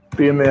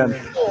 Be a man.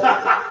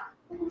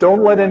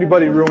 Don't let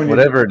anybody ruin your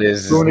Whatever it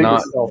is ruin it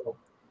not. yourself.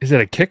 Is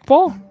it a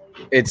kickball?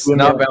 It's Yeah.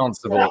 not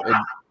bounceable.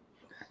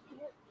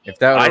 If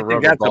that was I a think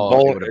rubber that's ball, a it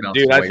bowl, would have bounced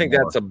dude. I way think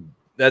more.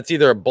 that's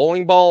either a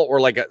bowling ball or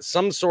like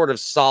some sort of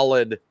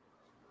solid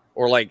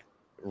or like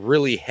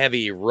really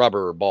heavy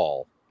rubber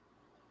ball.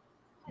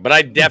 But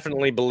I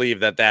definitely believe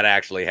that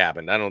actually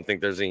happened. I don't think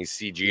there's any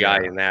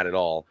CGI in that at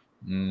all.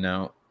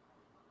 No.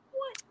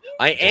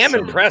 I am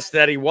some- impressed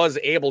that he was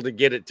able to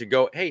get it to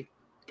go. Hey,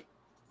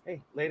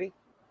 lady,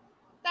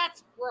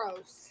 That's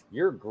gross.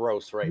 you're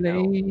gross right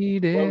now.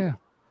 Lady.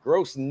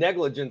 Gross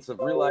negligence of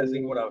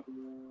realizing what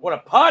a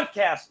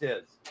podcast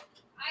is.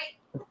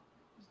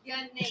 You're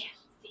nasty.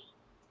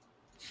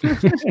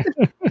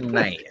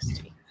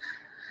 Nasty.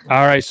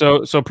 All right,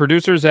 so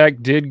producer Zach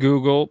did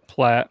Google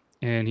Platt,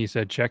 and he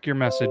said check your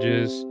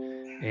messages,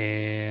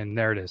 and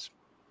there it is.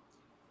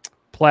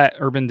 Platt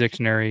Urban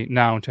Dictionary,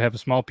 noun, to have a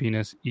small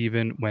penis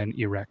even when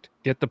erect.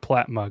 Get the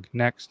Platt mug.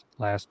 Next,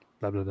 last,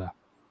 blah blah blah.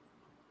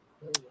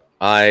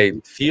 I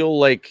feel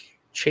like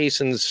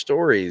Chasen's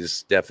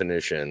stories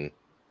definition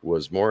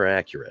was more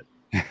accurate.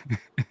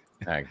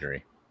 I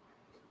agree.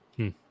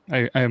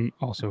 I am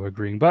also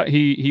agreeing, but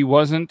he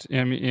wasn't.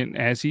 I mean,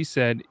 as he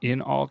said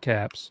in all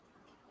caps,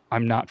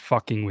 "I'm not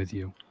fucking with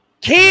you."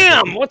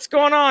 Cam, what's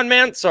going on,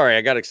 man? Sorry,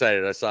 I got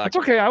excited. I saw. It's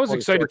okay. I was Corner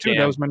excited store too. Cam.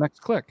 That was my next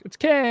click. It's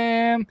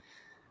Cam.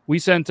 We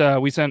sent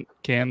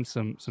Cam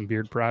some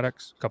beard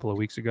products a couple of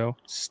weeks ago.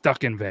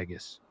 Stuck in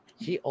Vegas.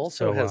 He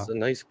also So, has a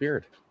nice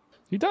beard.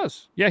 He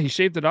does. Yeah, he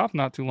shaved it off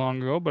not too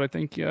long ago, but I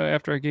think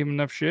after I gave him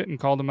enough shit and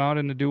called him out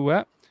in a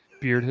duet,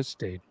 beard has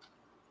stayed.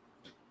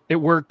 It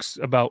works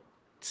about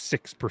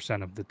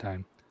 6% of the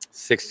time.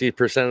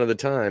 60% of the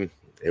time,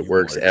 it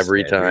works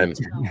every time.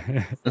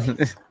 All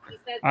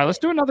right, let's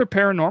do another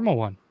paranormal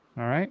one.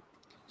 All right.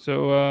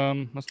 So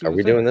let's do. Are the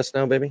we thing. doing this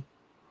now, baby?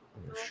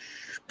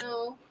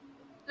 No.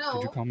 Did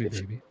you No. call me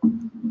baby?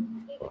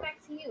 Get back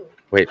to you.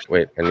 Wait.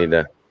 I need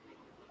to.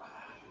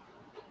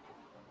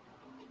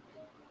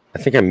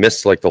 I think I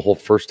missed like the whole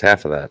first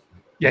half of that.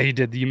 Yeah, you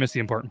did. You missed the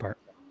important part.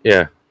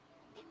 Yeah.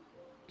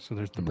 So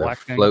there's the The black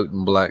thing.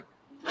 floating black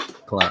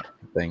clock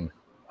thing.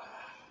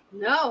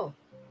 No.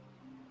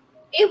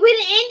 It went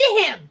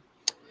into him.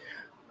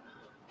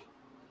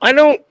 I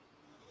don't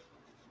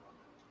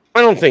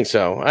think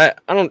so. I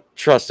don't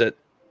trust it.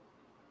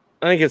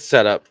 I think it's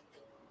set up.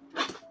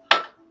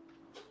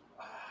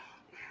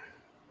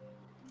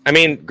 I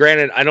mean,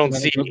 granted, I don't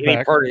Then see it goes any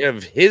back. part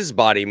of his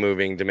body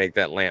moving to make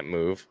that lamp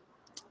move.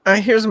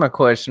 Here's my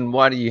question: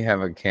 why do you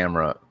have a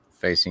camera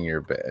facing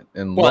your bed?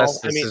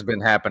 Unless I this mean- has been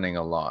happening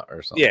a lot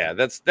or something. Yeah,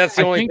 that's the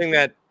I only think- thing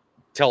that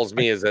tells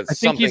me is that I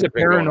think he's a something's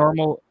been going on.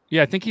 paranormal.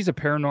 Yeah, I think he's a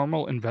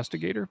paranormal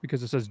investigator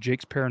because it says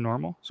Jake's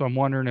Paranormal. So I'm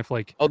wondering if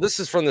like, Oh, this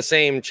is from the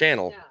same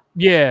channel.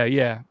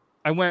 Yeah.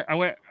 I went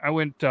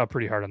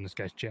pretty hard on this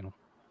guy's channel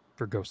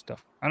for ghost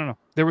stuff. I don't know.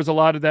 There was a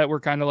lot of that were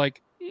kind of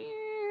like,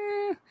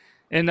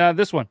 and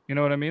this one, you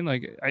know what I mean?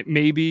 Like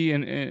maybe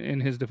in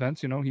his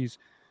defense, you know, he's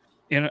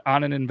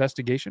on an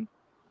investigation,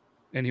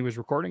 and he was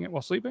recording it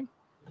while sleeping.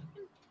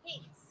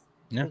 Thanks.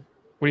 What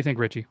do you think,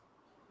 Richie?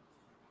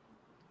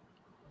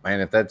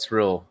 Man, if that's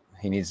real,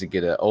 he needs to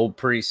get an old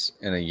priest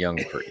and a young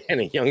priest. And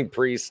a young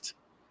priest.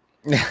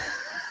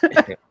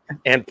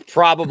 And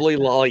probably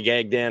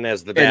Lollygag Dan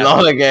as the And bad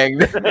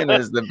lollygagged and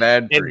is the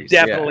bad and priest.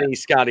 yeah. definitely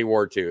Scotty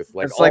Wartooth.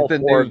 Like It's all like the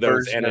four new of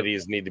those version of-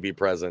 entities need to be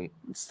present.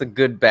 It's the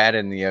good, bad,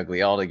 and the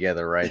ugly all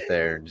together right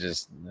there.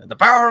 Just the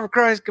power of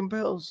Christ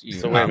compels you.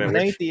 So wait a I'm minute,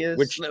 an atheist.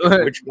 Which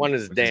one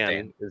is Which is Dan?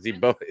 Dan? Is he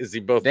both? Is he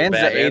both Dan's the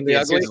bad the and the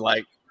atheist ugly? who's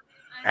like,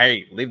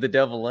 hey, leave the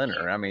devil in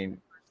her. I mean,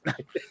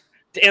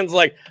 Dan's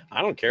like,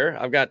 I don't care.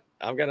 I've got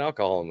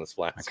alcohol in this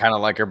I flask. kind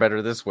of like her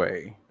better this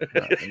way.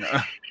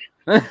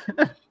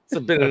 It's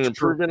been an That's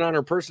true. improvement on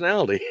her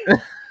personality.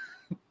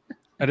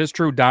 That is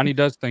true. Donnie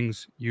does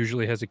things.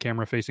 Usually has a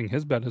camera facing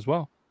his bed as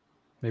well.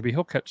 Maybe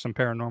he'll catch some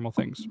paranormal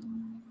things.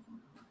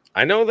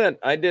 I know that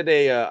I did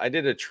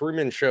a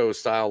Truman Show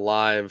style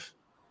live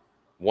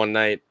one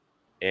night,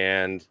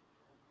 and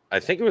I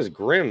think it was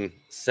Grim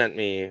sent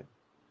me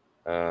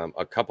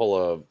a couple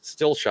of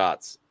still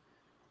shots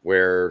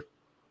where,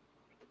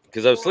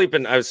 because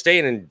I was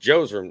staying in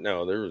Joe's room.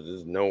 No,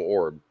 there's no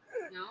orb.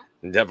 No.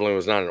 It definitely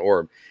was not an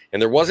orb,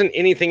 and there wasn't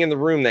anything in the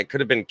room that could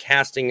have been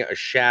casting a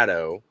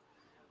shadow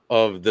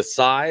of the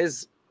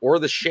size or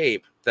the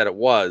shape that it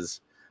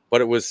was,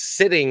 but it was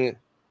sitting.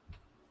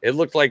 It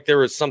looked like there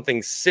was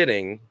something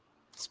sitting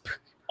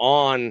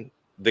on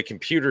the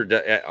computer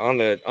on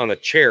the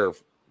chair,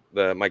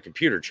 my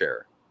computer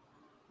chair,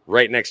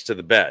 right next to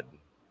the bed.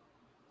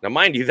 Now,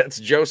 mind you, that's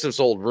Joseph's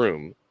old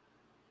room.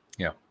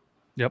 Yeah.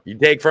 Yep. You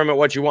take from it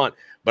what you want,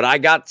 but I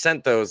got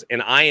sent those,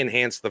 and I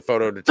enhanced the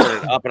photo to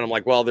turn it up, and I'm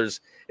like, well,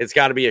 it's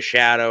got to be a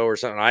shadow or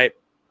something.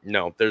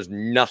 No, there's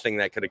nothing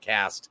that could have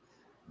cast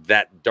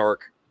that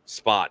dark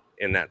spot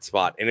in that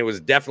spot, and it was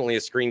definitely a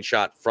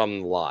screenshot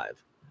from the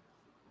live.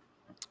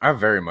 I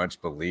very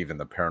much believe in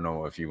the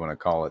paranormal, if you want to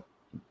call it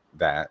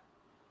that.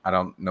 I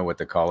don't know what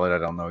to call it. I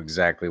don't know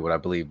exactly what I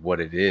believe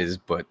what it is,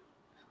 but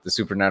the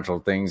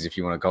supernatural things, if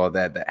you want to call it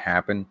that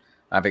happen,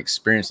 I've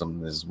experienced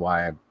them. This is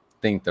why I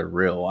think they're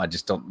real. I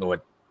just don't know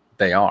what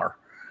they are.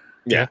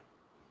 Yeah.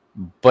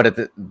 But at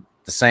the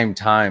same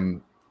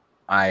time,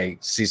 I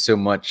see so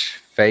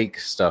much fake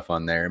stuff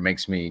on there. It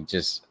makes me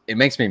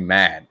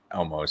mad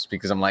almost,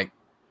 because I'm like,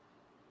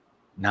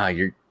 nah,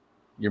 you're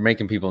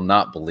making people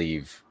not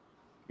believe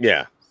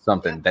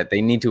something that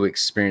they need to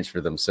experience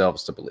for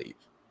themselves to believe.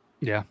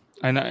 Yeah.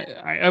 And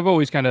I've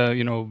always kind of,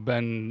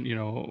 been,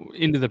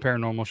 into the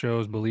paranormal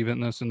shows, believe in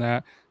this and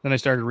that. Then I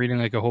started reading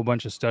like a whole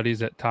bunch of studies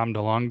that Tom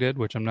DeLonge did,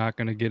 which I'm not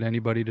going to get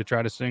anybody to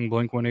try to sing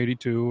Blink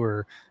 182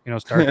 or,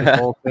 start this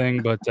whole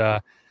thing. But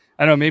I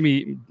don't know,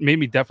 made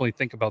me definitely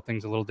think about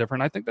things a little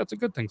different. I think that's a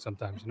good thing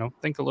sometimes,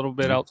 think a little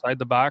bit outside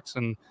the box.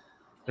 And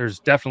there's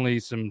definitely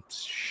some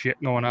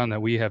shit going on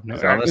that we have no.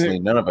 Honestly,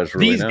 none of us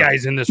really These know.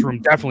 guys in this room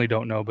definitely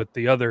don't know, but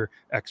the other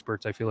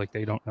experts, I feel like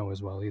they don't know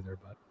as well either.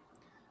 But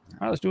all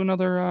right, let's do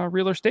another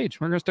reeler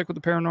stage. We're going to stick with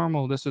the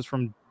paranormal. This is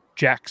from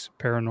Jack's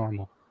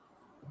Paranormal.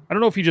 I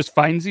don't know if he just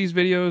finds these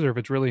videos or if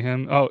it's really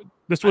him. Oh,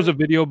 this was a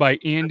video by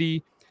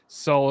Andy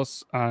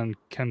Solis on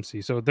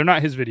Kemsey. So they're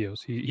not his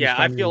videos.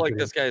 I feel like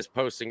this guy is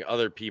posting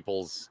other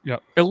people's. Yeah,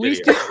 at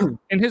least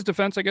in his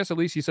defense, I guess, at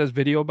least he says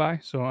video by.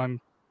 So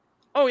I'm.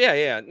 Oh,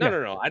 yeah.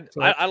 No.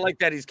 I like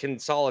that he's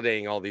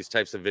consolidating all these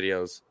types of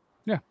videos.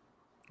 Yeah.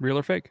 Real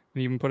or fake.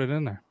 And even put it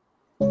in there.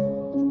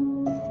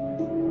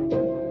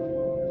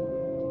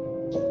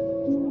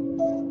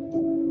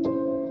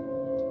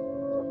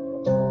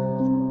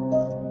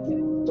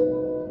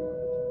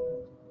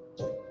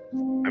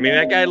 I mean,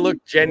 that guy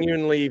looked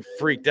genuinely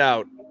freaked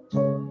out.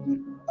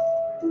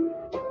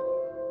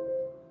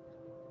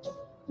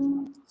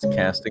 It's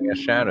casting a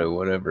shadow,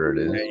 whatever it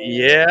is.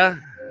 Yeah.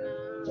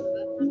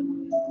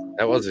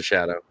 That was a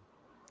shadow.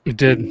 It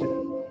did.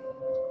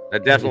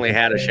 That definitely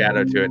had a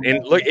shadow to it.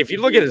 And look, if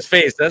you look at his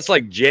face, that's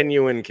like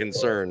genuine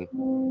concern.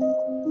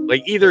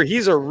 Like either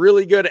he's a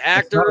really good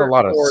actor. It's not a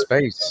lot of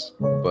space,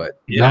 but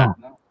yeah.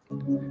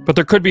 No. But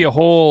there could be a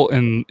hole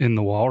in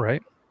the wall,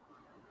 right?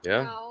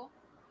 Yeah. No.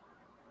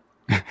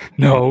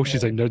 No,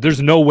 she's like, no,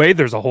 there's no way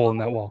there's a hole in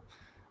that wall.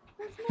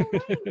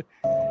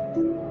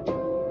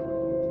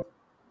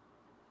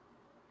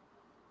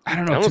 I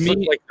don't know. To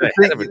me, like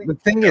the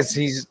thing is,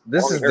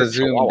 this is the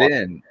zoomed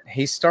in.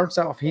 He starts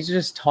off, he's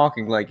just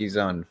talking like he's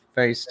on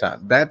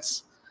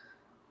FaceTime.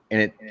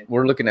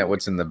 We're looking at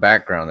what's in the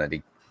background that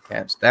he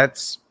catch.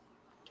 That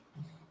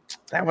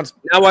one's.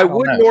 Now I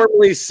would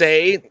normally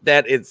say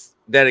that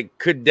it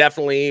could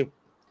definitely.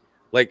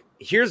 Like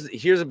here's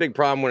a big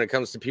problem when it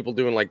comes to people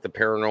doing like the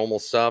paranormal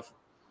stuff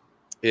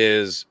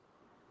is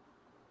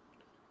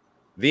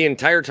the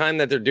entire time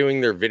that they're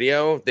doing their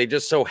video, they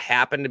just so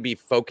happen to be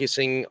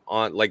focusing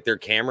on like their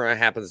camera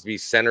happens to be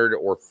centered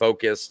or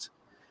focused,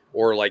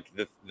 or like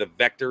the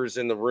vectors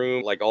in the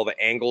room, like all the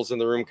angles in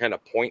the room kind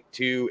of point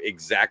to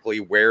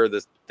exactly where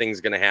this thing's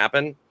going to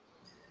happen.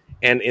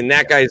 And in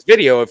that guy's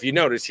video, if you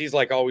notice, he's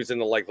like always in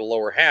the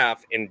lower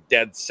half, and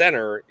dead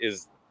center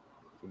is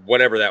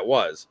whatever that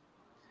was.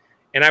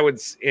 And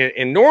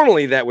and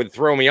normally that would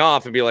throw me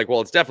off and be like, well,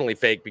 it's definitely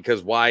fake,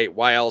 because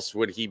why else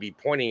would he be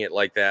pointing it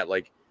like that?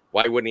 Like,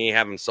 why wouldn't he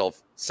have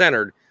himself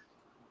centered?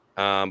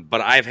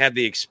 But I've had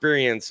the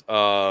experience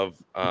of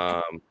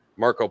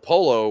Marco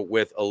Polo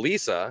with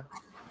Elisa,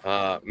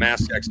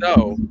 Masked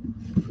XO,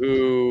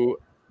 who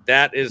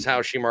that is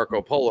how she Marco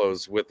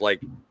Polos with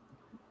like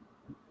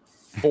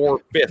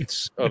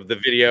 4/5 of the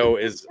video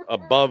is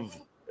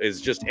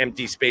just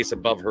empty space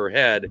above her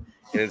head.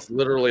 And it's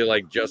literally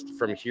like just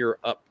from here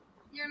up.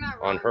 You're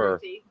not on wrong,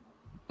 her.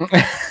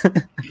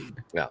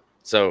 Yeah.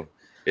 So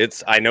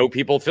I know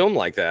people film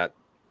like that.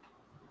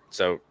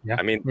 So, yeah.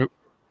 I mean,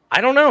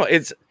 I don't know.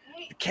 It's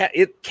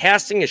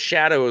casting a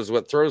shadow is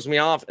what throws me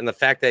off. And the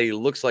fact that he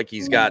looks like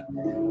he's got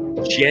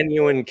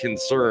genuine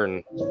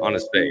concern on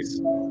his face.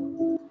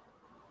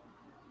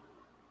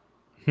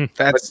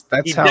 That's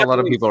how a lot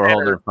of people are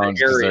holding their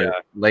phones, because they're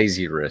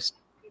lazy wrist.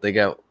 They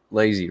got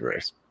lazy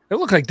wrist. It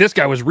looked like this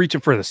guy was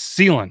reaching for the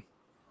ceiling.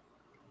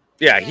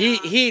 Yeah,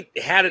 he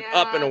had it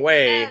up and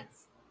away.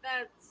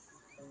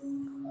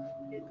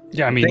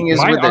 Yeah, I mean,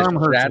 my arm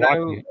hurts.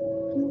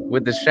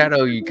 With the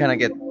shadow, you kind of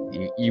get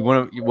you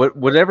want to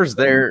whatever's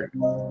there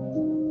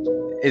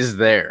is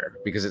there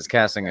because it's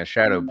casting a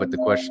shadow. But the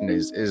question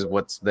is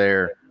what's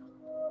there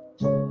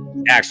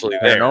actually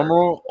there?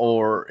 Paranormal,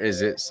 or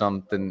is it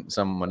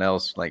someone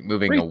else like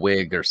moving a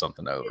wig or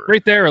something over?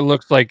 Right there, it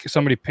looks like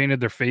somebody painted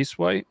their face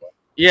white.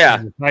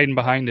 Yeah, hiding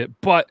behind it,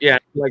 but yeah,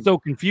 like so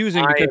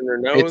confusing because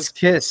it's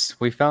Kiss.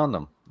 We found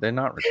them. They're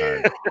not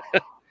retired.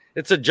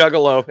 It's a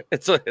juggalo.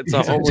 It's a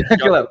homeless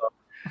juggalo.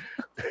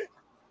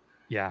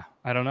 Yeah,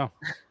 I don't know.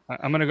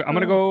 I'm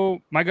gonna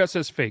go. My gut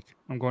says fake.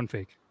 I'm going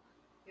fake.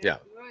 Yeah,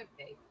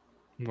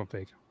 I'm going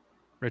fake.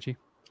 Richie,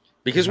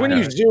 because when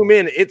you zoom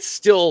in, it's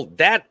still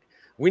that.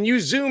 When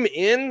you zoom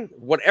in,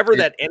 whatever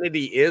that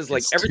entity is,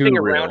 like everything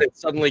around it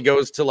suddenly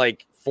goes to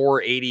like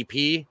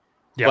 480p.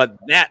 Yep. But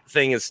that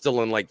thing is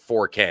still in like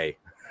 4K.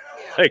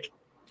 Like,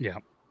 yeah.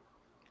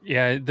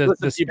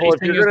 The people,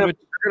 if you're gonna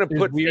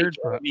put weird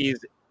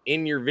these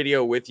in your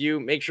video with you,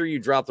 make sure you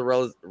drop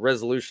the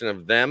resolution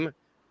of them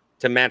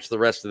to match the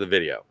rest of the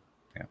video.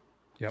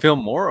 Yep. Phil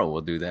Morrow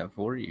will do that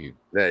for you.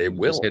 It You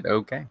will. just hit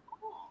OK.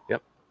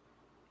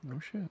 Oh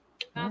shit.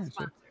 Not Alright,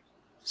 so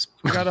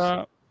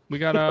sponsored. we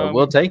got But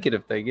we'll take it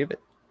if they give it.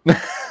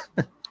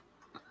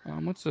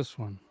 what's this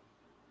one?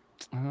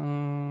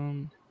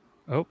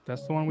 Oh,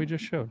 that's the one we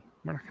just showed.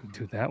 We're not gonna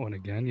do that one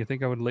again. You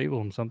think I would label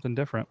them something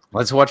different?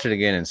 Let's watch it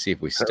again and see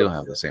if we still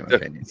have the same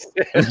opinion.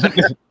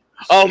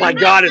 Oh my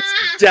God, it's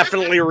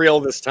definitely real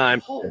this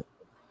time.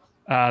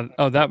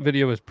 That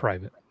video is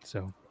private.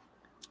 So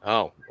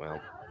Oh, well.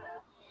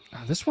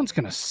 this one's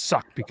gonna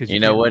suck because You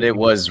know can't what? really- It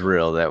was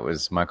real. That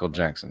was Michael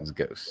Jackson's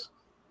ghost.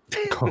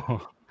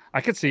 I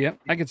could see it.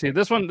 I could see it.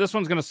 This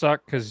one's gonna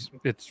suck because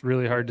it's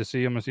really hard to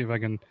see. I'm gonna see if I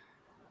can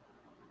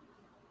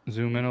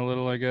zoom in a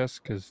little, I guess,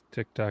 because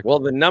TikTok. Well,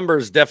 the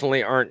numbers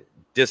definitely aren't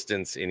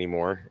distance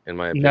anymore, in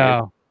my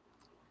opinion.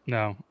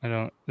 No, I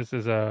don't. This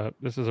is a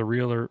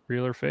real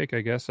or fake,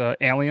 I guess.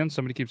 Aliens.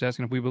 Somebody keeps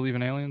asking if we believe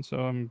in aliens, so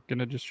I'm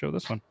gonna just show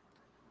this one.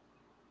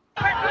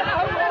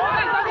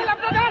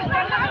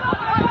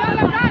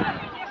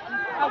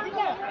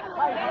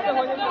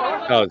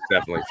 Oh, it's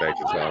definitely fake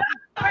as well.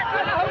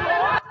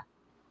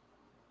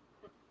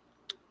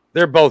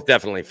 They're both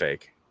definitely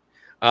fake.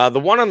 The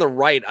one on the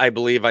right, I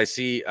believe I've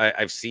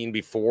seen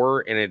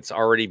before, and it's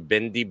already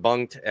been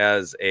debunked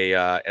as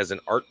an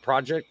art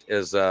project.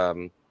 As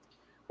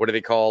what do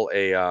they call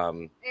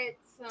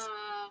It's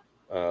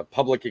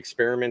public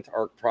experiment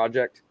art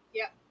project?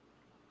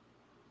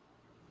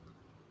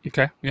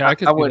 Okay. Yeah, I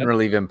could. I see wouldn't that.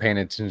 really been paying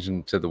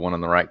attention to the one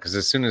on the right because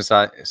as soon as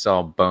I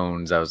saw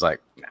bones, I was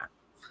like,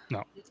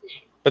 nah.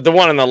 But the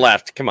one on the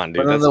left, come on,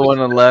 dude. But That's the one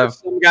on the left,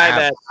 some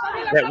guy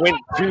that went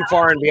too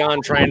far and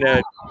beyond trying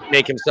to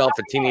make himself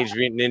a Teenage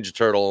Mutant Ninja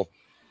Turtle,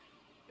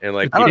 and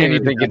like I don't he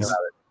even didn't think it's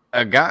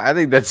a guy. I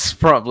think that's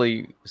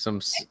probably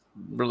some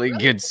really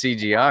good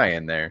CGI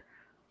in there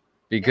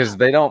because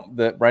they don't.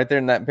 Right there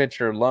in that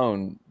picture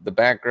alone, the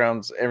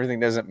backgrounds, everything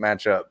doesn't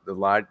match up. The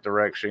light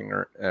direction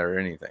or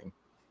anything.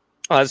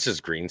 Oh, that's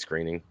just green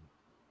screening. I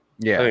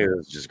Yeah, think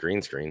it's just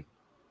green screen.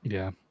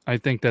 Yeah, I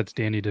think that's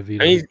Danny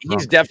DeVito. I mean,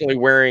 he's definitely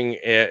wearing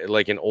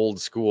like an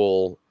old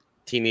school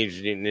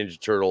Teenage Mutant Ninja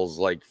Turtles,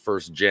 like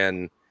first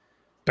gen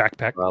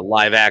backpack.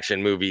 live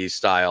action movie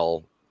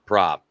style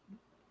prop.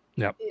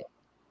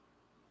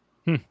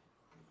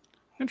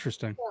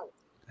 Interesting.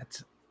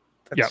 that's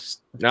Yeah.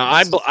 Now,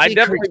 I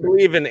definitely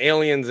believe in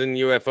aliens and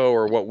UFO,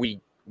 or what we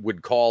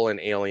would call an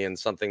alien,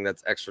 something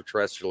that's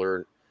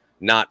extraterrestrial,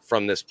 not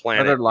from this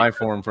planet. another life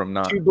form from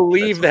not. To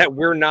believe that's-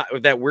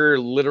 that we're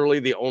literally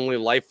the only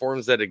life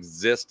forms that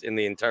exist in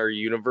the entire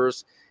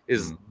universe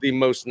is the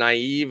most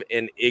naive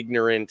and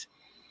ignorant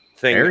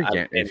thing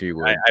Arrogant, if you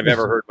will. I've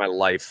ever heard in my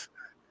life.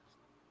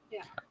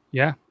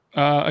 Yeah.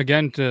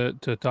 Again, to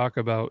talk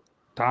about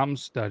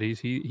Tom's studies,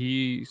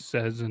 he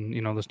says, and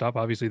the stuff.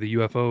 Obviously, the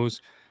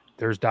UFOs.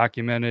 There's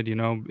documented. Him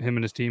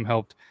and his team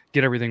helped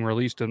get everything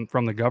released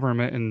from the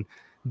government. And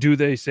do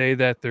they say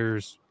that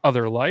there's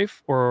other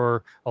life,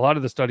 or a lot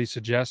of the studies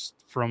suggest,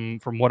 from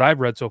what I've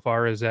read so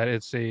far, is that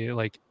it's a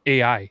like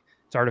AI,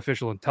 it's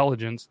artificial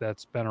intelligence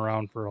that's been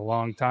around for a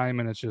long time,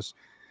 and it's just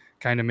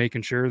kind of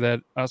making sure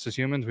that us as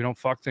humans, we don't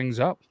fuck things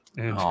up.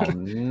 And Oh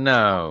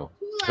no!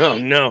 Oh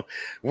no,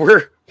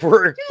 we're Too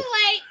late.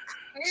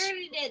 We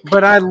already did that.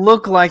 But I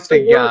look like So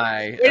the we're-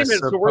 guy, wait a minute,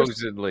 so we're-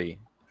 supposedly.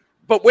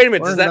 But wait a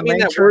minute, We're does in that the mean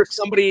that we're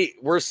Matrix.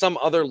 we're some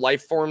other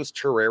life form's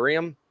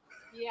terrarium?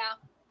 Yeah.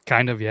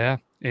 kind of, yeah.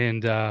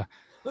 And that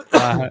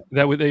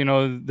would,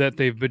 that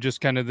they've been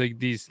just kind of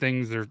these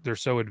things, they're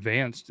so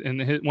advanced.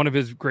 And one of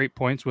his great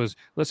points was,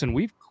 listen,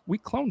 we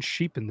cloned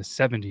sheep in the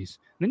 70s,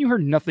 and then you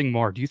heard nothing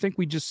more. Do you think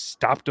we just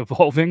stopped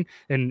evolving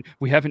and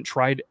we haven't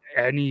tried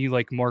any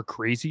like more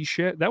crazy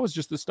shit? That was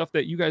just the stuff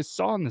that you guys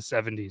saw in the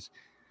 70s.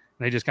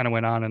 And they just kind of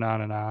went on and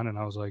on and on. And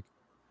I was like,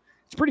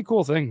 it's a pretty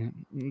cool thing.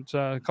 It's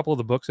a couple of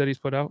the books that he's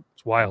put out.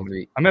 It's wild.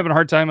 I'm having a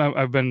hard time.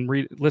 I've been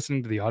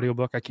listening to the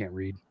audiobook. I can't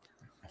read.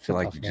 I feel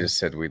like tough you one. just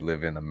said we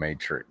live in a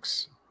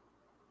matrix.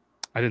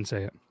 I didn't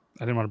say it.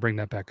 I didn't want to bring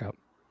that back up.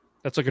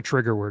 That's like a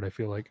trigger word, I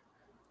feel like.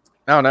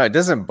 No, it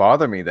doesn't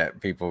bother me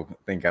that people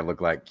think I look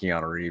like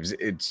Keanu Reeves.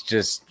 It's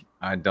just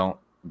I don't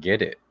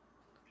get it.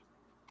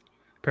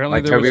 Apparently,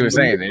 Like there Toby was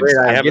saying, Great,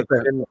 I have get a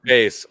the thin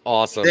face.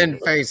 Awesome. thin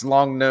face,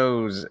 long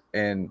nose,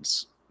 and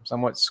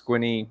somewhat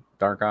squinty,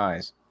 dark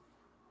eyes.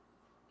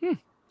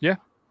 Yeah.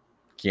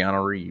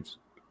 Keanu Reeves.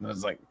 I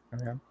was like,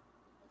 okay.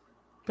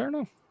 Fair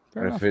enough.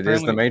 Fair If enough. it is the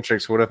Apparently-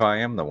 Matrix, what if I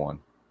am the one?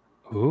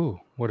 Ooh,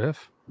 what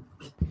if?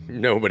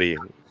 Nobody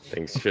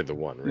thinks you're the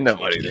one. Rich.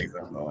 Nobody thinks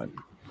I'm the one.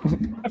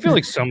 I feel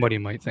like somebody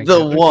might think The that.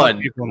 There's some one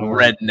people in the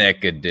world.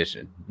 redneck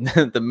edition.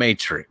 The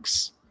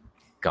Matrix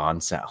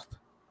gone south.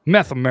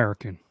 Meth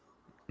American.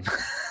 All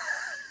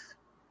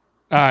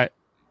right.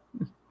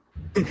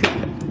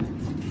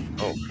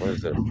 Oh, what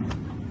is it?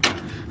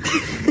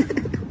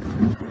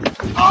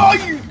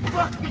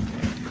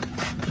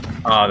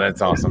 Oh,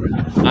 that's awesome.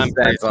 I'm pretty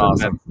That's certain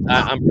awesome.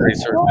 I'm pretty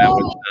certain that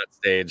was not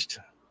staged.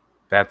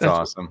 That's That's-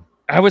 awesome.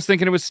 I was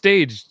thinking it was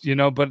staged,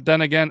 but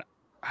then again,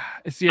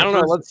 see, I at don't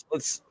know.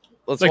 first,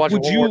 Let's Like, watch it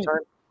would one more you- time.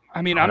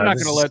 I mean, I'm not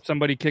going to let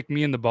somebody kick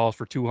me in the balls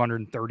for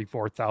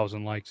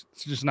 234,000 likes.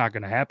 It's just not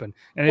going to happen.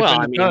 And if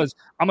it does,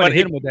 I'm going to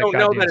hit him with that. Don't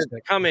know that stick.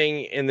 it's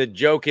coming, and the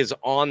joke is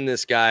on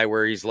this guy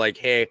where he's like,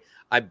 "Hey,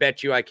 I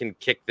bet you I can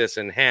kick this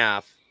in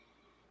half,"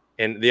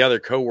 and the other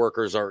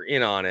coworkers are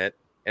in on it.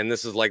 And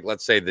this is like,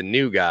 let's say, the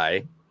new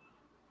guy.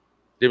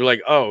 They'd be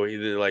like, "Oh,"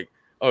 they're like,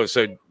 "Oh,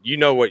 so you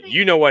know what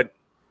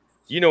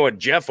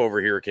Jeff over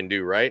here can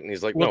do, right?" And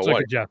he's like, Looks "No,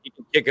 like what? a Jeff.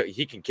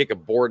 He can kick a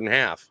board in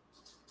half."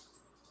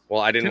 Well,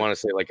 I didn't want to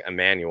say like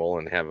Emmanuel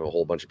and have a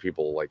whole bunch of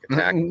people like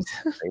attack.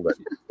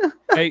 But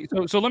Hey,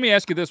 so let me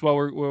ask you this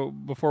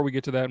before we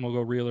get to that, and we'll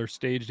go real or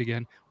staged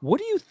again. What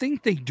do you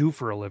think they do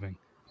for a living?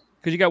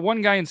 Because you got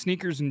one guy in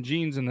sneakers and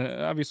jeans and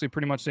the obviously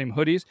pretty much same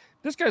hoodies.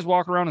 This guy's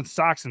walking around in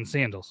socks and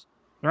sandals.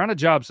 They're on a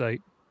job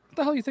site. What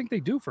the hell do you think they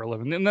do for a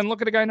living? And then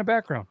look at the guy in the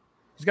background.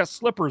 He's got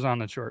slippers on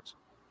the shorts.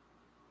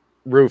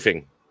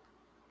 roofing.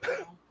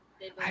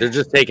 They're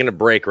just taking a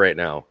break right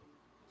now.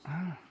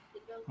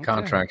 Okay.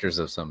 Contractors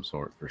of some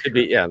sort, for sure.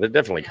 Yeah, they're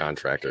definitely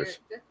contractors.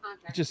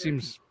 It just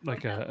seems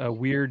like a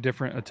weird,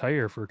 different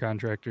attire for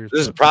contractors.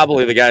 This is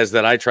probably the guys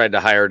that I tried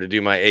to hire to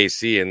do my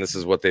AC, and this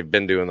is what they've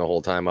been doing the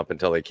whole time up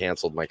until they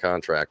canceled my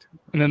contract.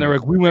 And then they're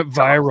like, "We went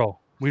viral.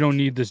 We don't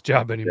need this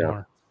job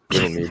anymore. We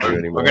don't need you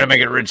anymore. We're gonna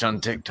make it rich on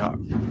TikTok."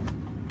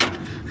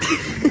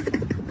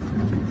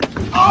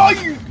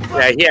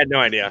 Yeah, he had no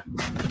idea.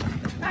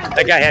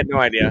 That guy had no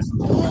idea.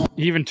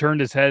 He even turned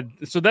his head.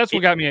 So that's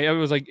what got me. I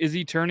was like, is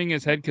he turning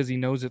his head because he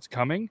knows it's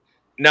coming?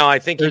 No, I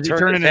think he Is he turned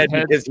turning his head his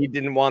head? because he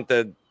didn't want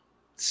the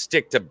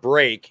stick to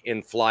break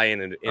and fly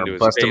into his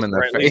bust face, him in the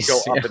or at least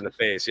face, go up yeah. in the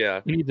face.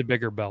 Yeah. He needs a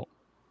bigger belt.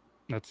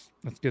 Let's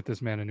get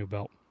this man a new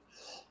belt.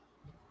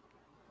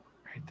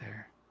 Right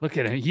there. Look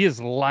at him. He is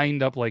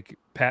lined up like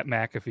Pat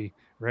McAfee,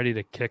 ready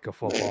to kick a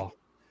football.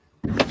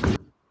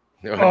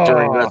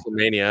 During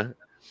WrestleMania.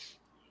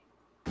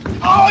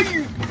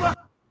 I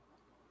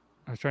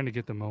was trying to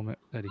get the moment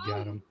that he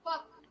got him.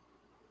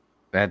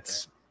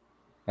 That's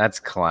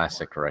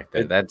classic right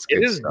there. That's It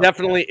good is stuff.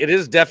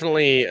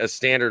 definitely a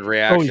standard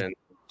reaction.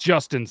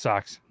 Just in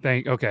socks.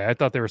 Okay, I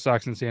thought they were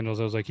socks and sandals.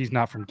 I was like, he's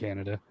not from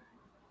Canada.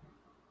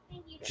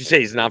 Did you say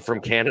he's not from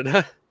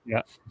Canada?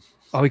 Yeah.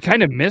 Oh, he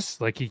kind of missed.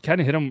 Like he kind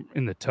of hit him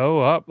in the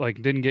toe up.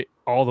 Like didn't get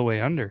all the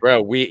way under.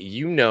 Bro,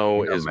 you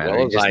know It don't as matter. well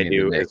You as just I need to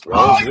do, make- as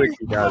well as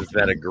Ricky does,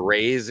 that a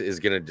graze is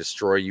going to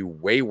destroy you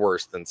way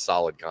worse than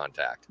solid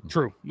contact.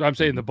 True. I'm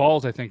saying the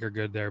balls I think are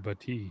good there, but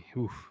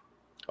oof,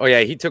 Oh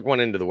yeah, he took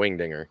one into the wing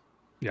dinger.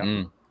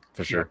 yeah,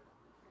 For sure.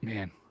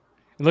 man.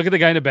 And look at the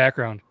guy in the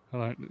background.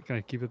 Hold on, can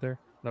I keep it there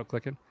without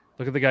clicking?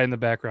 Look at the guy in the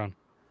background.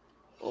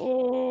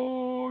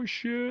 Oh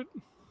shit!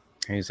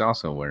 He's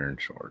also wearing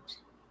shorts.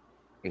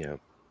 Yeah,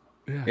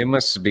 Yeah. It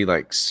must be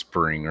like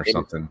spring or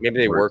something. maybe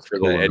they where work it's for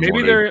the cooler edge-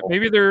 morning.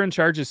 Maybe they're in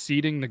charge of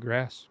seeding the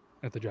grass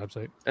at the job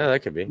site. oh, that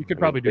could be. You could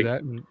probably do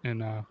that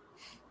in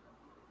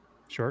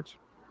shorts.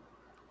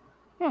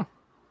 Huh.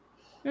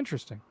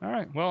 Interesting. All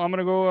right. Well, I'm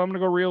gonna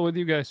go real with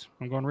you guys.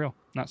 I'm going real,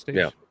 not stage.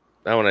 Yeah.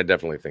 That one I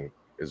definitely think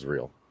is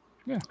real.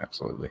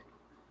 Absolutely.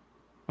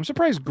 I'm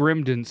surprised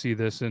Grim didn't see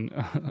this in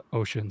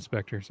OSHA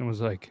inspectors and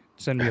was like,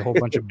 "Send me a whole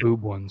bunch of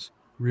boob ones,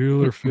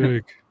 real or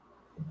fake."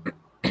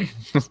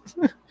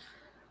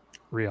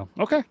 Real.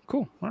 Okay.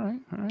 Cool. All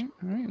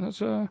right.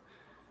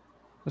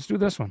 Let's do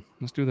this one.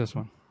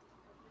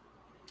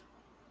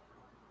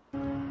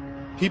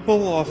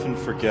 People often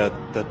forget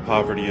that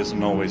poverty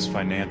isn't always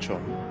financial.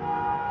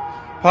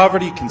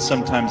 Poverty can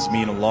sometimes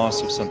mean a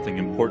loss of something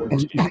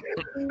important to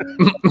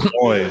you.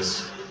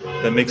 Noise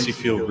that makes you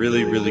feel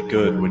really, really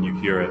good when you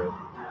hear it.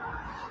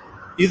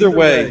 Either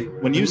way,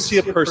 when you see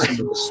a person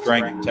with the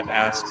strength to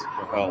ask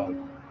for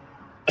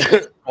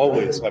help,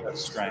 always have the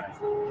strength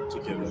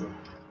to give it.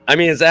 I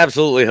mean, it's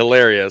absolutely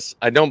hilarious.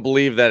 I don't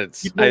believe that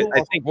it's. People I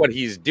often- think what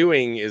he's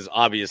doing is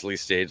obviously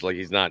staged. Like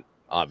he's not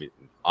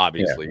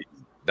obviously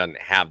doesn't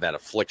have that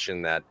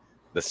affliction that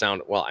the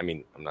sound. Well, I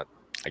mean, I'm not.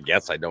 I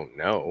guess I don't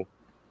know.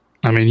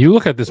 I mean, you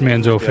look at this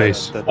man's O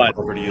face. That But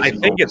poverty I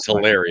isn't think it's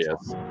always hilarious.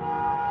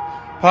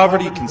 financial.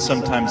 Poverty can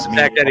sometimes The mean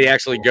fact that he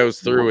actually goes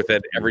through with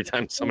it every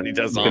time somebody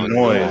does a on.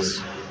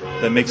 noise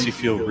that makes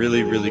you feel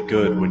really, really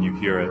good when you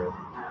hear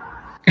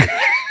it.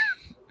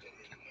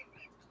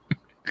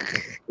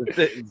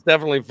 It's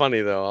definitely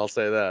funny though. I'll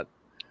say that.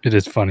 It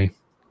is funny.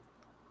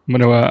 I'm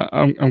gonna.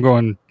 I'm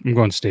going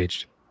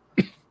staged.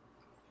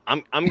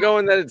 I'm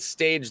going that it's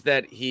staged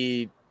that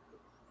he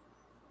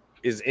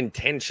is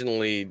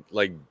intentionally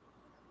like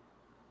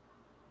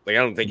I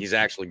don't think he's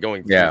actually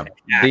going through Yeah.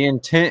 that. The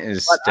intent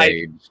is But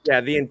staged.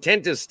 Yeah, the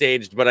intent is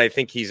staged, but I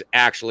think he's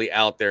actually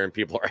out there and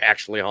people are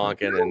actually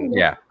honking. And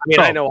Yeah. I mean,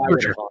 Oh, I know I for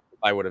would sure. have honked if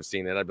I would have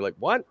seen it. I'd be like,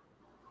 "What?"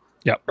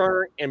 Yep.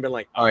 And been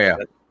like, Oh, yeah.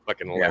 that's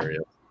fucking Yeah.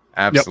 hilarious."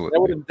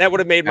 Absolutely. That would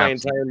have made my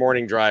Absolutely. entire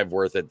morning drive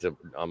worth it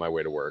on my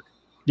way to work.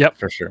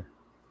 For sure.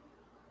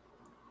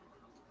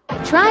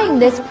 Trying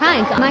this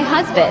prank on my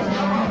husband.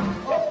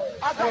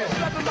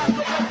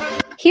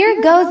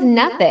 Here goes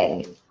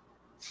nothing.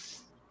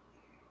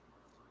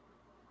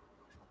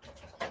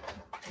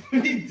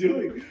 What are you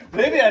doing?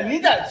 Baby, I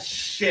need that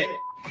shit.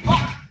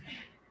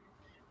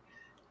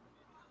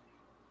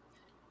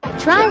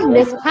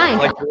 Filmed this prank.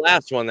 Like the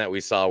last one that we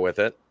saw with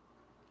it,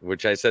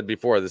 which I said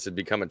before, this had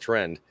become a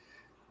trend.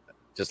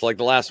 Just like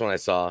the last one I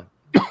saw,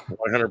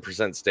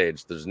 100%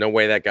 staged. There's no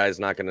way that guy's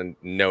not going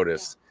to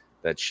notice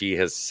that she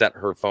has set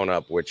her phone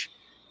up, which,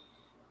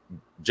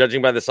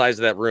 judging by the size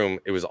of that room,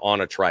 it was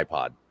on a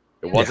tripod.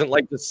 It wasn't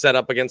like just set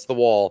up against the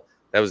wall.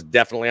 That was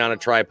definitely on a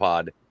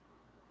tripod.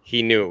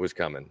 He knew it was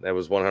coming. That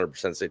was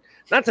 100% staged.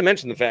 Not to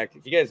mention the fact,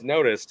 if you guys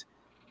noticed,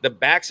 the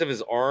backs of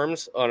his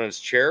arms on his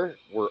chair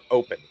were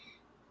open.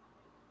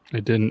 I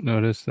didn't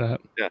notice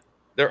that. Yeah,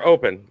 they're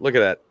open. Look at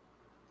that.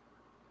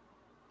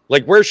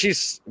 Like where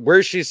she's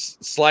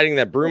sliding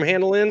that broom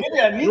handle in.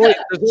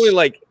 There's only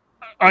like.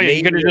 Oh yeah,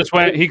 he could have just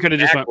went. He could have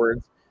just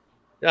went.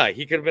 Yeah,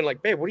 he could have been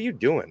like, "Babe, what are you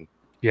doing?"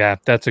 Yeah,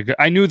 that's a good.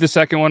 I knew the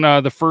second one.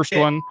 The first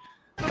one.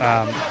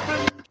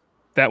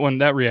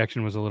 That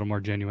reaction was a little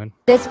more genuine.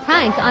 This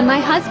prank on my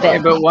husband.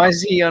 Yeah, but why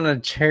is he on a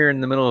chair in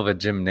the middle of a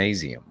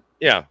gymnasium?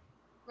 Yeah.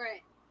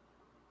 Right.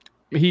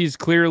 He's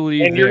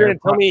clearly. And you're going to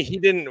tell me he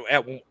didn't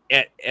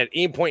at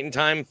any point in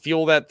time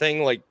feel that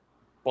thing like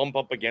bump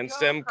up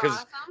against him?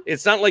 Because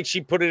it's not like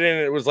she put it in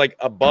and it was like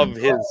above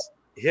his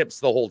hips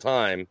the whole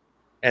time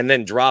and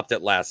then dropped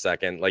it last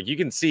second. Like you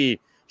can see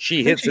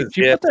she hits his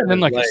She hips. put that in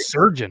like leg. a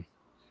surgeon.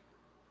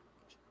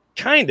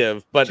 Kind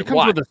of, but She comes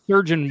why? with a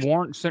surgeon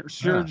warrant,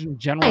 surgeon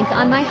general. Prank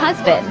on my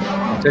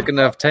husband. Took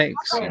enough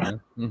takes. You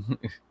know?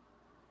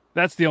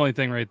 That's the only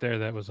thing right there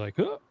that was like,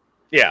 oh,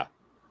 Yeah.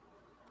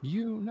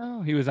 you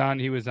know, he was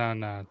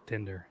on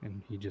Tinder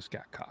and he just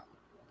got caught.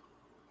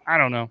 I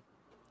don't know.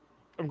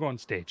 I'm going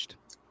staged.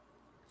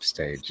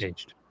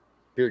 Staged.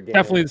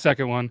 Definitely the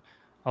second one.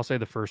 I'll say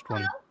the first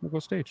one. We'll go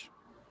staged.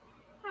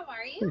 How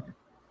are you?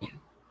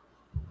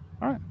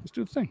 All right, let's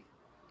do the thing.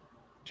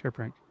 Chair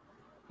prank.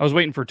 I was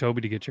waiting for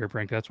Toby to get chair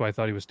prank. That's why I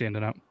thought he was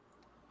standing up.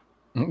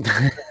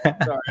 Sorry,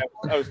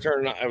 I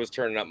was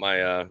turning up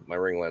my my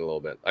ring light a little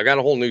bit. I got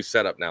a whole new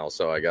setup now,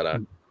 so I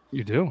gotta.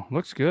 You do.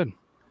 Looks good.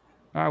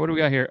 All right, what do we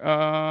got here?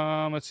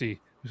 Let's see.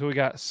 So we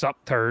got Sup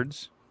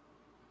Turds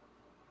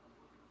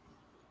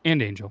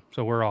and Angel.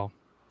 So we're all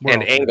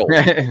Angle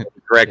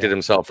corrected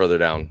himself further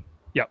down.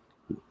 Yep.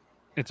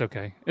 It's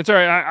okay. It's all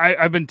right.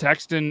 I've been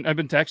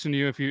texting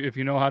you if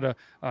you know how to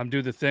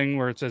do the thing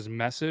where it says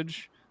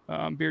message,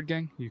 Beard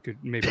Gang. You could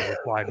maybe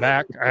reply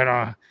back. I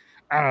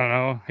don't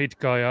know. Hate to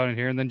call you out in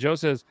here. And then Joe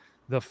says,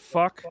 "The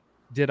fuck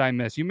did I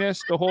miss? You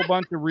missed a whole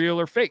bunch of real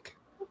or fake.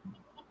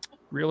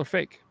 Real or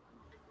fake."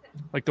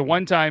 Like the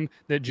one time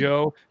that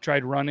Joe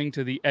tried running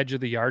to the edge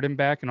of the yard and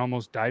back and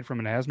almost died from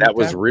an asthma That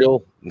was attack.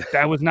 real.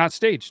 That was not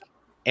staged.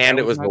 And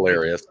That it was not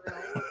hilarious.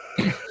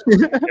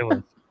 It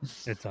was.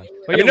 It's on.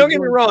 I mean, don't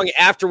get me wrong.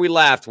 After we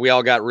laughed, we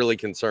all got really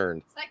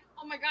concerned. It's like,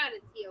 oh my God,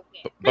 is he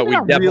okay? But we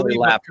not definitely really,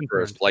 but laughed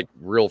concerned. first, like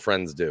real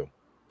friends do.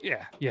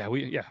 Yeah,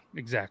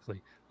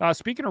 exactly.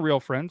 Speaking of real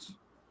friends,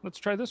 let's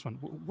try this one.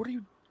 What are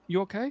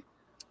you okay?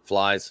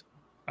 Flies.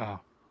 Oh,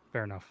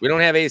 fair enough. We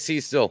don't have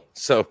AC still,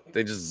 so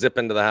they just zip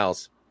into the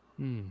house.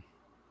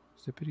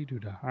 Zippity doo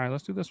dah. All right,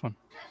 let's do this one.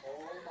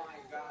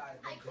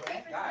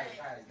 Guys,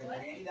 the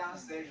lady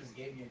downstairs just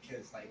gave me a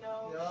kiss. Like,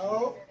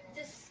 No.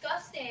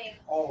 Disgusting.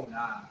 Oh,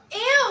 nah. Ew,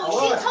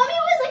 What? she told me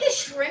it was like a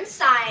shrimp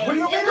size. What do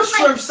you It mean a looked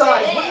shrimp like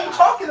size? this. What are you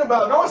talking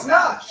about? No, it's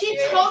not. She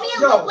told me it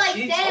No, looked like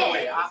she this. told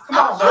me. Come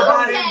on, I'll bro.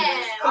 show them.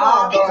 Come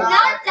on, It's bro.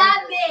 not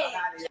that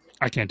big.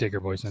 I can't take her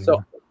voice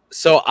anymore.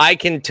 So I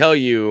can tell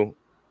you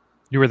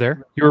You were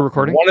there? You were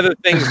recording? one of the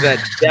things that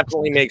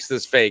definitely makes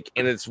this fake,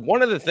 and it's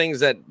one of the things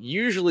that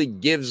usually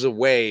gives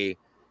away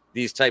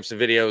these types of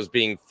videos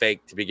being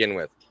fake to begin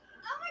with.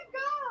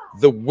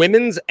 The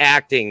women's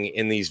acting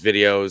in these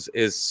videos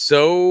is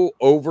so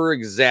over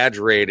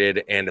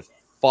exaggerated and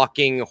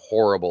fucking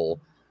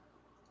horrible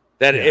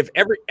that if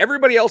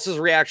everybody else's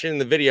reaction in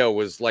the video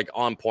was like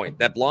on point,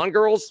 that blonde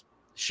girl's,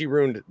 she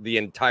ruined the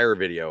entire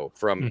video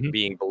from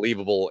being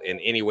believable in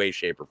any way,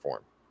 shape, or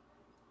form.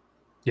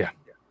 Yeah.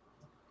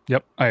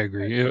 Yep, I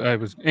agree. I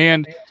was,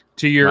 and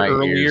to your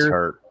My ears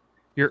hurt.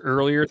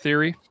 earlier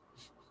theory,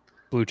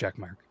 blue check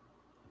mark.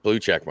 Blue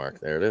check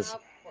mark. There it is.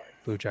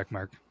 Blue check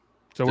mark.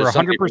 So There's we're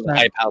some people in the 100%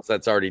 hype house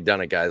that's already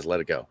done it, guys. Let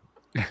it go.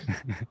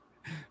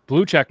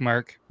 blue check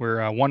mark.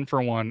 We're 1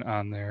 for 1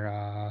 on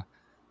there.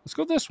 Let's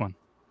go this one.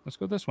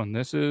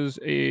 This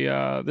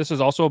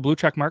is also a blue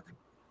check mark.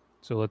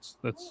 So let's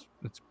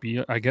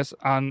be, I guess,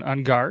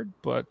 on guard.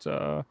 But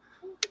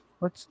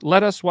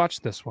let us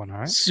watch this one. All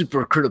right.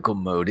 Super critical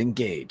mode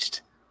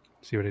engaged.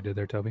 See what I did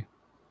there, Toby.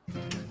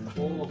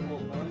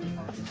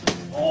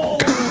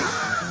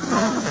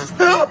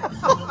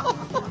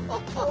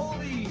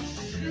 Holy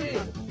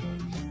shit.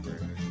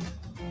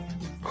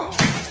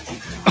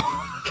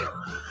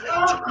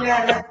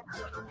 Yeah.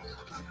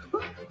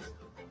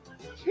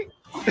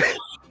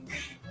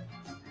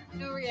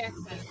 No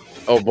reaction.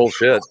 Oh,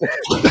 bullshit.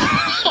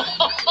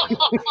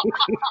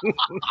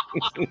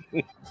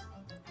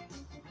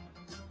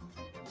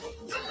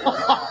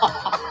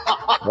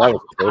 That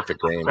was a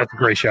perfect game. That's a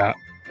great shot.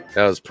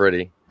 That was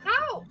pretty.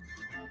 How?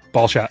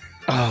 Ball shot.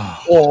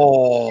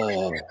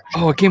 Oh,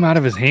 it came out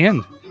of his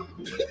hand.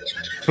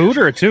 Food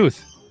or a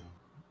tooth?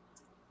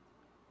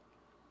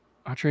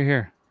 Entree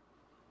here.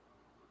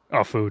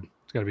 Oh, food.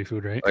 It's got to be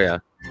food, right? Oh yeah,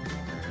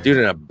 dude,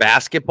 in a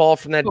basketball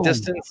from that Boom.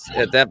 distance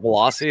at that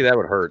velocity, that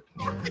would hurt.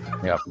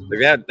 Yeah,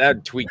 like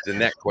that tweaked the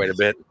neck quite a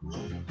bit.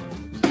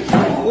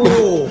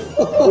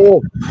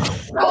 Oh.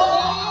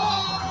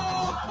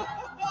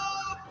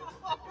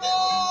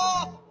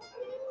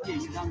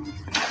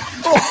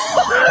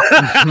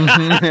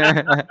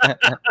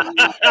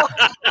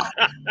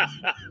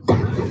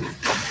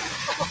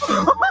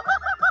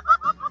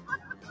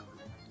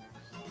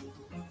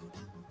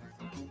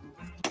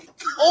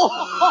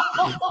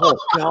 Oh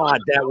God,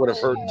 that would have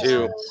hurt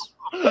too.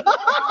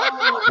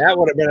 That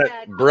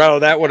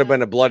would have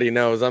been a bloody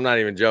nose. I'm not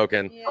even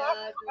joking.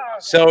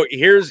 So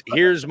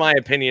here's my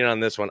opinion on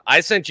this one. I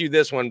sent you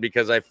this one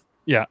because I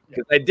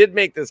did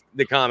make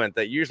the comment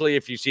that usually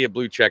if you see a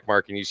blue check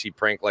mark and you see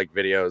prank like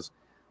videos,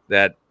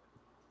 that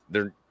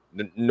they're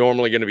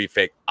normally going to be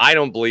fake. I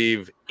don't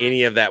believe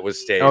any of that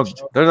was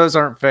staged. Oh, those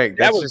aren't fake.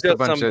 That That's was just a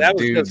bunch of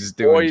dudes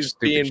doing boys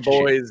being stupid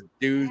shit. boys,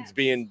 dudes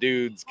being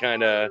dudes,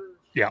 kind of.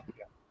 Yeah.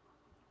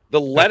 The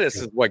lettuce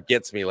is what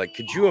gets me. Like,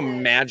 could you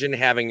imagine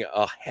having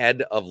a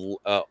head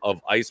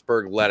of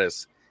iceberg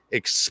lettuce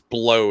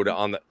explode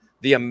on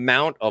the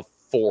amount of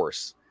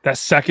force? That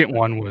second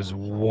one was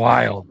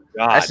wild.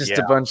 God, That's just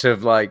a bunch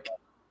of like,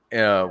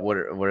 what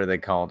are they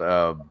called?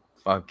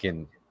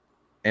 Fucking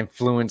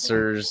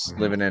influencers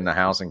living in a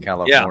house in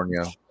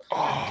California.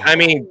 I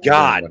mean,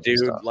 God, dude,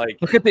 like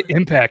look at the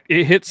impact.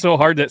 It hit so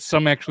hard that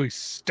some actually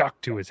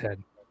stuck to his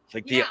head.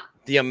 Like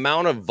the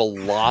amount of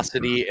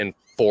velocity and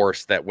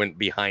force that went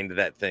behind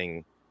that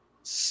thing,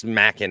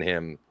 smacking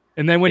him.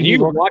 And then when you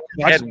he watch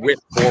his head whip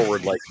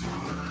forward, like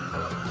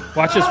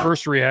watch his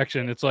first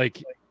reaction. It's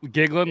like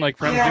giggling like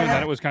friends do, and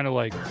then it was kind of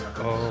like,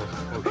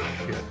 oh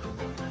shit.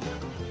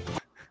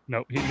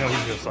 No, he's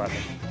just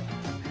laughing.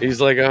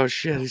 He's like, oh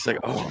shit. He's like,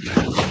 oh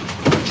man.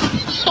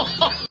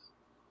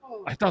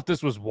 I thought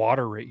this was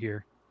water right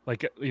here.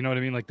 Like, you know what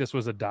I mean? Like this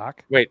was a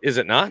dock. Wait, is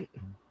it not?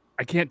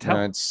 I can't tell.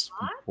 No, it's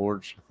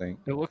porch, I think.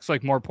 It looks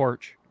like more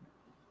porch.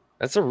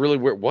 That's a really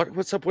weird.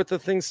 What's up with the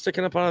things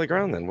sticking up out of the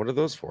ground then? What are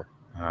those for?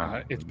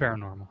 It's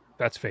paranormal.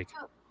 That's fake.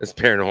 It's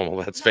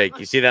paranormal. That's fake.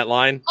 You see that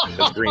line?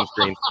 That's green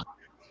screen.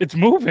 It's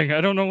moving.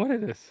 I don't know what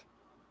it is.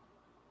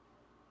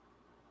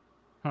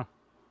 Huh.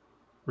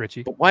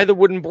 Richie. But why the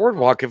wooden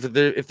boardwalk if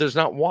there's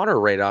not water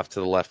right off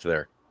to the left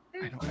there?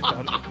 I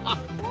don't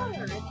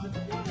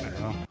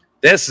know.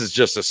 This is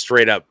just a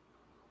straight up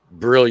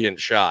brilliant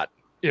shot.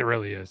 It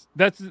really is.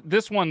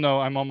 This one though.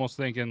 I'm almost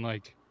thinking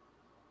like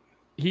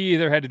he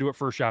either had to do it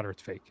first shot or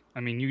it's fake. I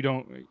mean, you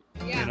don't,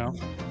 you know.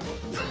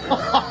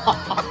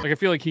 Like I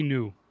feel like he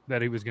knew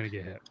that he was going to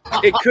get hit.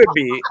 It could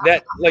be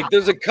that like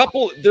there's a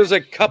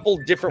couple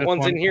different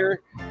ones in here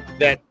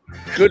that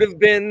could have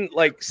been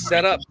like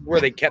set up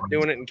where they kept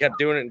doing it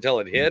until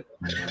it hit.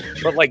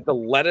 But like the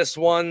lettuce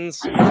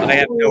ones, I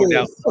have no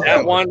doubt.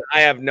 That one,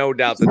 I have no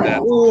doubt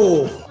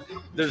that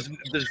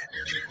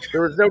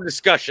there was no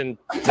discussion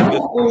to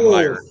this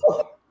fire.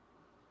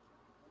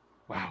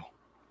 Wow.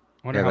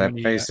 Yeah, that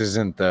face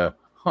isn't the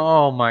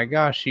oh my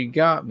gosh, he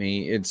got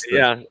me. It's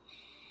the,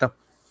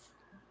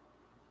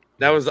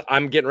 that was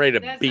I'm getting ready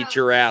to beat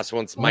your ass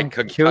once my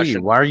concussion. kill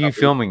you. Why are you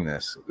filming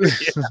this?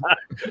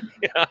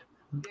 Yeah.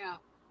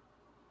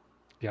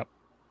 Yep.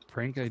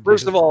 Prank idea.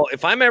 First of all,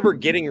 if I'm ever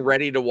getting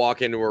ready to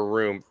walk into a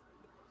room,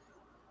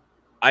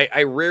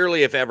 I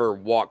rarely, if ever,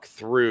 walk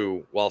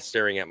through while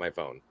staring at my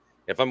phone.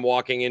 If I'm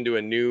walking into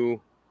a new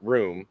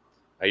room,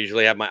 I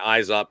usually have my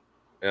eyes up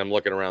and I'm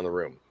looking around the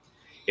room.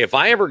 If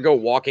I ever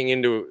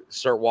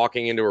start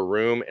walking into a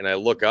room and I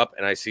look up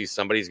and I see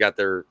somebody's got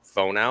their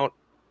phone out,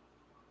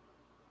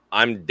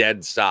 I'm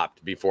dead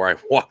stopped before I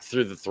walk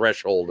through the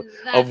threshold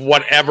of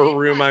whatever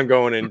room I'm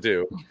going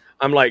into.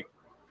 I'm like,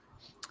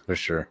 for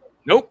sure.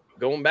 Nope,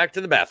 going back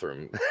to the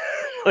bathroom.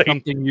 Like,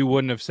 something you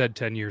wouldn't have said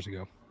 10 years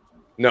ago.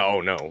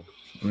 No.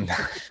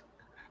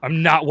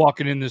 I'm not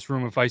walking in this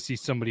room if I see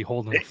somebody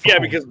holding a phone. Yeah,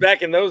 because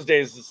back in those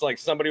days, it's like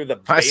somebody with a.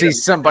 If I see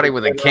somebody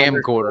with a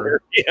camcorder.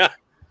 Yeah.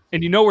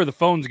 And you know where the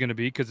phone's going to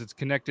be because it's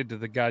connected to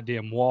the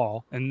goddamn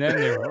wall. And then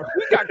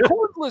we got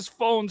cordless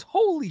phones.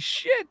 Holy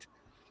shit.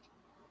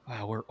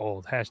 Wow, we're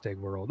old. Hashtag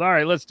we're old. All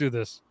right, let's do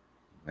this.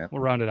 Yep.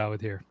 We'll round it out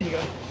with here.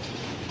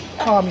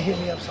 Call me, hit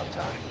me up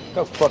sometime.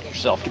 Go fuck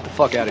yourself. Get the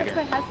fuck out of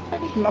here.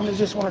 I'm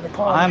just wanted to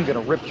call. I'm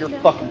gonna rip your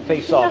fucking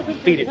face off and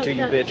feed it to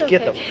you, bitch.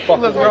 Get the fuck.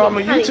 Look, bro, I'm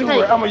a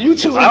YouTuber.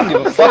 I don't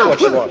give a fuck what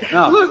you are.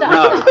 No, look,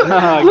 no. Look,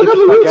 I'm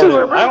a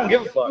YouTuber, bro. I don't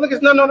give a fuck. Look,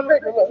 it's nothing on the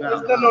paper. Look,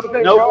 it's nothing on the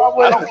paper. Nope,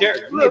 bro. I don't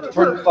care. You need to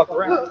turn the fuck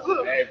around.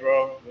 Look. Hey,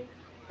 bro.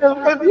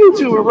 I'm a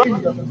YouTuber,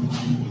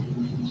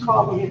 bro.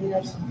 Call me, hit me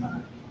up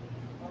sometime.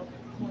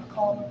 You wanna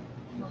call me?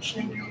 You know,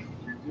 shame you.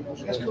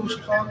 That's cool. She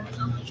called me.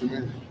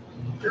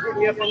 You hit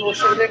me up on a little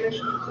shit,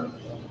 nigga.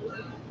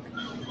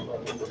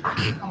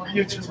 I'm a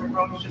YouTuber,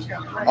 bro. You just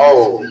got pranked.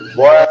 Oh,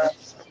 what?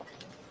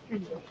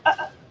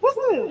 What's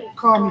that?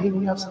 Call me, hit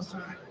me up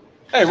sometime.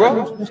 Hey, bro.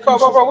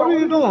 Bro, what are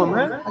you doing,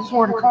 man? I just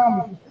wanted to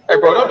call me. Hey,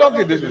 bro, don't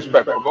get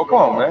disrespectful, bro. Come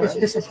on, man.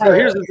 It's a So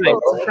here's the thing.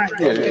 It's a prank.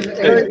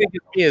 The thing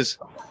is,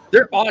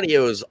 Their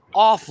audio is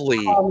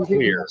awfully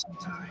clear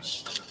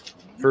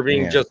for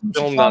being just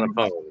filmed on a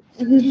phone.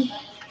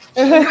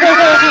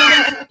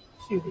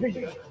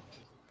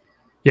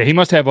 Yeah, he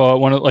must have a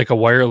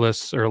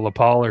wireless or a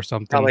lapel or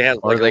something. Probably has,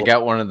 or they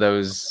got one of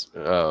those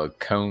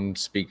cone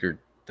speaker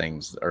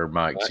things or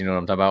mics. You know what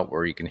I'm talking about,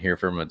 where you can hear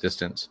from a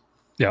distance.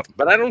 Yeah,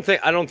 but I don't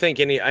think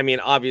any. I mean,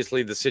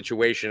 obviously the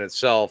situation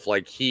itself,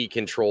 like he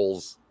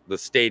controls the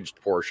staged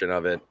portion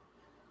of it,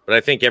 but I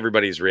think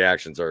everybody's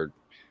reactions are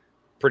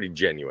pretty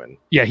genuine.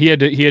 Yeah, he had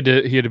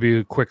to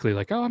be quickly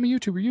like, oh, I'm a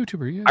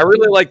YouTuber. Yeah. I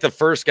really like the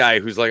first guy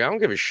who's like, I don't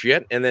give a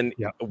shit, and then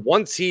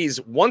once he's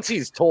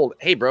told,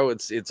 hey, bro,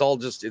 it's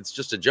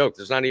just a joke.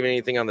 There's not even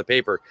anything on the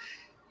paper.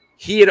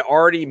 He had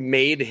already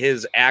made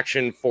his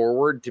action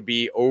forward to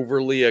be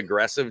overly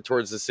aggressive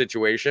towards the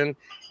situation,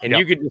 and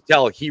you could just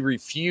tell he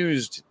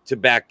refused to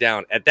back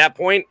down. At that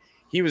point,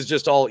 he was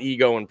just all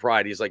ego and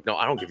pride. He's like, no,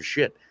 I don't give a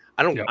shit.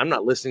 I'm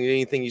not listening to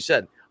anything you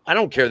said. I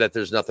don't care that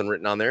there's nothing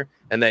written on there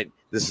and that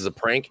this is a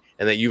prank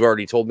and that you've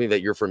already told me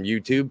that you're from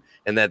YouTube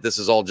and that this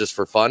is all just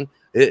for fun.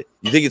 You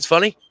think it's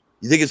funny?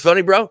 You think it's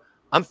funny, bro?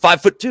 I'm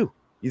 5'2".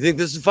 You think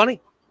this is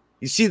funny?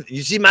 You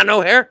see my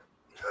no hair?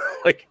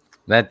 Like,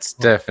 that's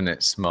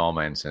definite small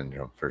man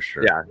syndrome for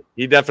sure. Yeah,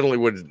 he definitely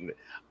would.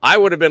 I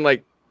would have been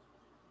like,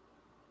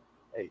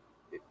 hey,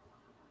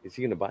 is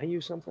he going to buy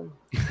you something?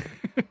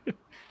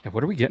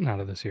 What are we getting out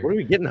of this here? What are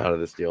we getting out of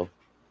this deal?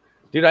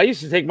 Dude, I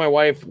used to take my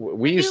wife.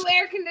 New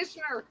air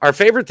conditioner. Our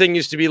favorite thing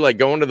used to be like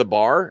going to the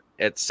bar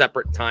at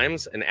separate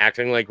times and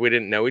acting like we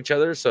didn't know each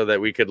other so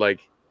that we could like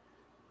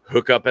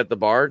hook up at the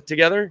bar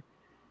together.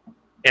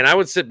 And I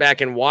would sit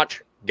back and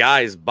watch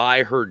guys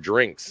buy her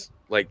drinks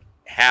like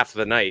half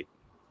the night.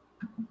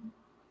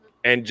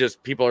 And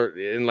just people are,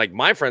 and like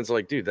my friends are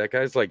like, dude, that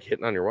guy's like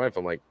hitting on your wife.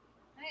 I'm like,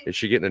 is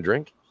she getting a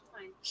drink?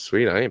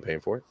 Sweet, I ain't paying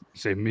for it.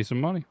 Saving me some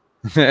money.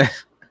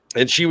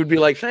 And she would be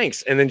like,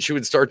 thanks. And then she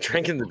would start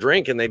drinking the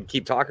drink and they'd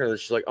keep talking to her.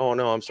 She's like, oh,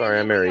 no, I'm sorry.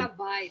 I'm married.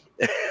 Vide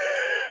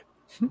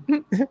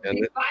would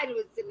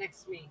sit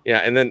next to me. Yeah.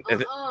 And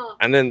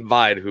then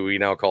Vide, who we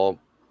now call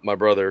my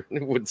brother,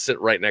 would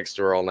sit right next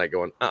to her all night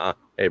going,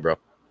 hey, bro.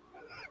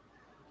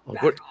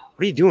 What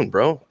are you doing,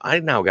 bro? I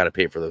now got to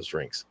pay for those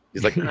drinks.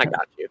 He's like, I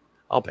got you.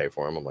 I'll pay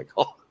for them. I'm like,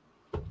 oh,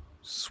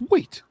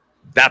 sweet.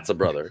 That's a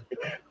brother.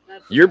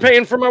 You're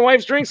paying for my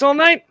wife's drinks all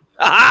night?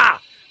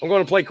 Aha! I'm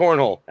going to play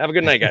cornhole. Have a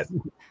good night, guys.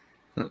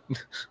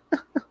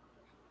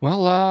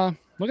 Well,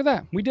 look at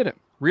that. We did it.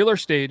 Real or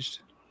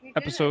staged.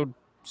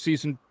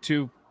 Season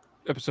 2,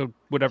 episode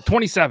whatever.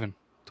 27.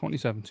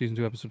 Season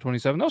 2, episode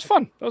 27.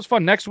 That was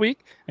fun. Next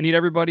week, I need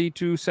everybody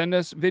to send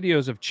us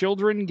videos of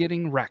children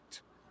getting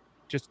wrecked.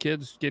 Just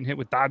kids getting hit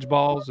with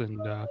dodgeballs and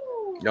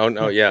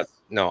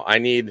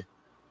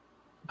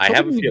I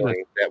have a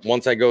feeling that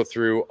once I go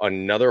through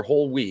another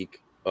whole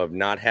week of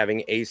not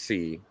having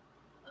AC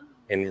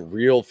and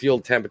real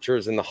field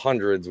temperatures in the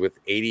hundreds with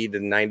 80 to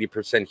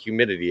 90%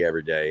 humidity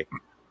every day,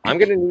 I'm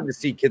going to need to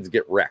see kids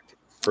get wrecked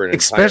for an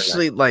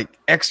especially entire night. Like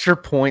extra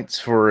points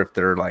for if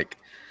they're like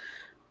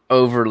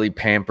overly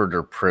pampered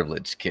or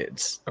privileged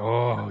kids.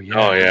 Oh yeah.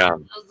 Oh yeah.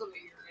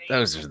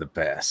 Those are the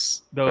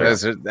best.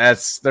 There's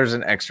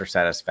an extra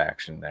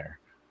satisfaction there.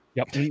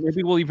 Yep.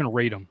 Maybe we'll even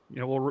rate them.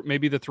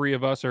 Maybe the three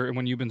of us, or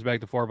when Euban's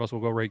back, the four of us will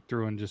go right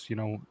through and just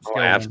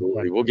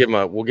absolutely. We'll give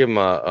them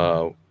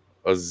a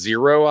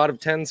 0 out of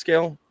 10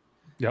 scale.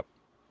 Yep.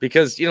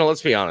 Because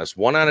let's be honest,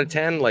 1 out of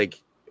 10,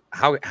 like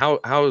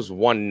how is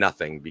 1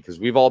 nothing? Because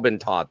we've all been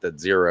taught that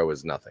 0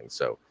 is nothing.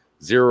 So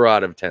 0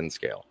 out of 10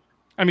 scale.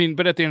 I mean,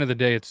 but at the end of the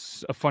day,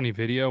 it's a funny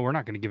video. We're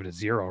not going to give it a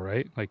 0,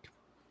 right? Like,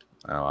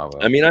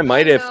 I mean, I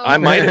might have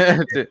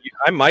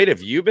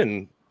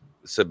Euban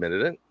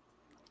submitted it.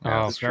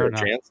 Oh, fair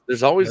enough. Chance.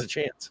 There's always a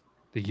chance.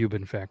 The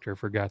Euban factor.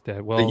 Forgot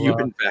that. Well, the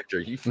Euban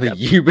factor. The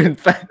Euban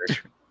factor.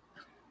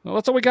 Well,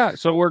 that's all we got.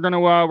 So we're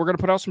gonna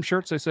put out some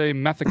shirts. They say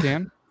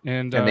Methacan,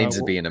 and it needs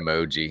to be an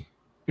emoji.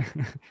 The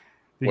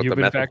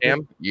Euban factor.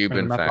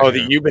 Euban factor. Oh,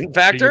 the Euban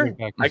factor. The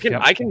Euban factor.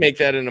 I can make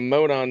that an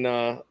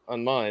emote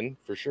on mine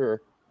for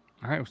sure.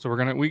 All right, so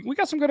we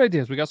got some good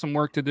ideas. We got some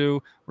work to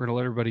do. We're gonna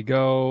let everybody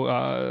go.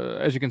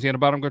 As you can see on the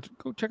bottom, go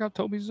check out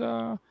Toby's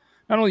not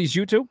only his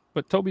YouTube,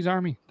 but Toby's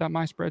Army.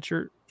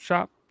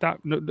 .myspreadshop.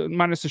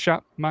 Minus the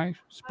shop,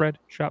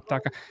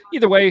 myspreadshop.com.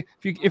 Either way,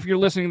 if you're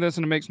listening to this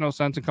and it makes no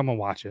sense, and come and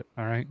watch it.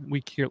 All right,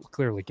 we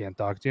clearly can't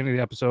talk. It's the end of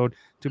the episode.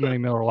 Too many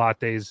Miller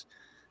lattes.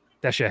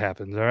 That shit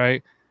happens. All right,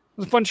 it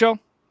was a fun show.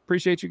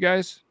 Appreciate you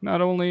guys.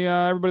 Not only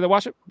everybody that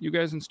watched it, you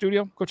guys in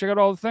studio. Go check out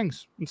all the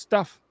things and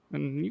stuff.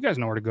 And you guys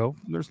know where to go.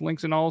 There's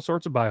links in all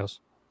sorts of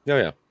bios. Oh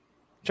yeah.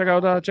 Check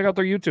out their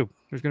YouTube.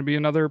 There's going to be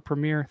another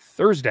premiere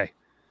Thursday.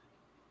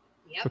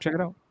 Yep. Go check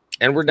it out.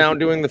 And we're now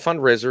doing the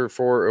fundraising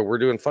for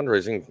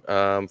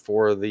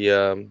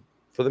the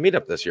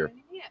meetup this year.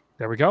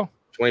 There we go.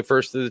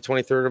 21st through the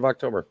 23rd of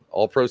October.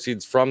 All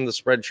proceeds from the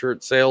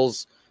Spreadshirt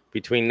sales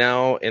between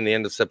now and the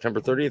end of September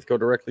 30th go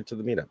directly to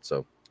the meetup.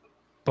 So,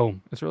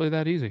 boom. It's really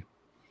that easy.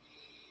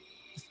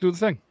 Let's do the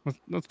thing.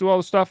 Let's do all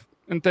the stuff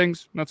and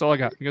things. That's all I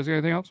got. You guys got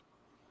anything else?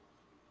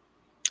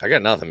 I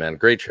got nothing, man.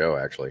 Great show,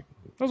 actually.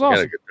 That was I had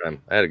awesome. a good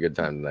time. I had a good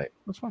time tonight.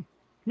 That's fun.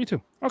 Me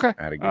too. Okay.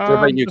 I had a good What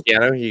about you,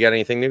 Keanu? You got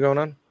anything new going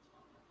on?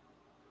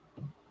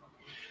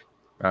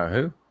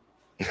 Who?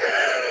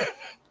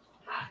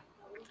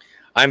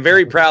 I'm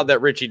very proud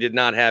that Richie did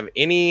not have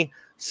any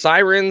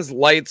sirens,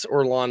 lights,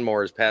 or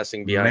lawnmowers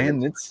passing behind him.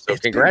 Man, So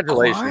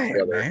congratulations,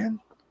 brother. man.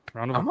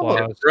 Round of I'm a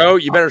applause. Bro,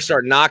 you better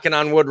start knocking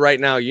on wood right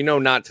now. You know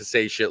not to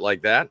say shit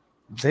like that.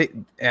 They're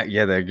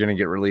gonna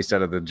get released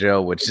out of the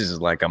jail, which is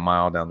like a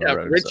mile down the Yeah,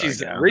 road. Richie's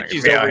so,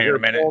 Richie's I'll over be out here in a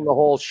minute. pulling the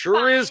whole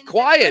sure is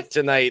quiet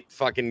tonight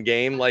fucking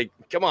game. Like,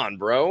 come on,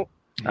 bro.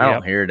 I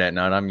don't hear that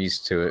note. I'm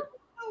used to it.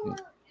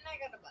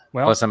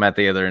 Well, Plus, I'm at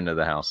the other end of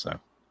the house, so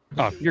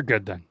oh, you're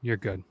good then. You're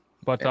good.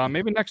 But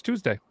maybe next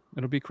Tuesday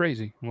it'll be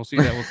crazy. We'll see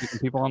that. We'll see some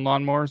people on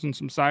lawnmowers and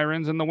some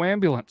sirens and the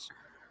ambulance.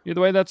 Either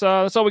way, that's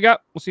all we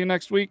got. We'll see you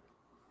next week.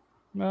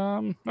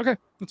 Okay,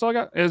 that's all I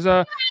got. As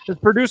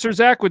producer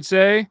Zach would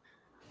say,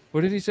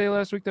 what did he say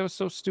last week that was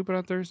so stupid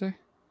on Thursday?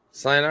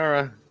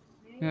 Sayonara.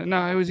 Yeah,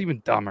 no, it was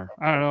even dumber.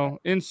 I don't know.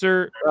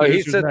 Insert. Oh, he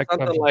producer said Zach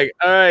something comes- like,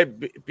 "All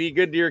right, be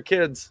good to your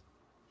kids."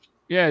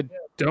 Yeah,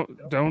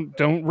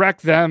 don't wreck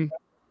them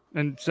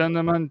and send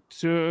them on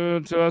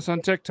to us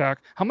on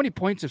TikTok. How many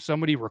points if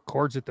somebody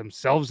records it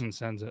themselves and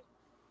sends it?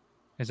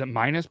 Is it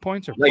minus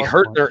points or Like plus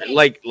hurt points? their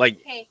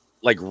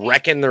like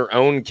wrecking their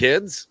own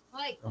kids.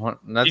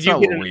 that's you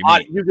not get what an we au-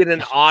 mean. you get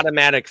an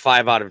automatic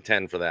 5 out of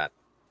 10 for that.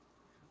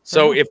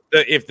 So if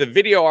the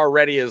video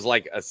already is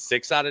like a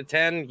 6 out of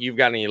 10, you've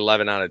got an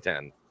 11 out of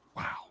 10.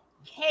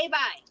 Okay, bye.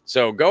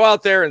 So go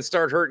out there and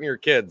start hurting your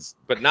kids,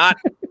 but not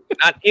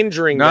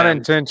injuring Not them.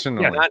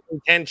 intentionally. Yeah, not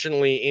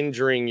intentionally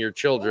injuring your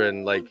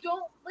children. Like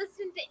Don't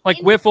listen to Like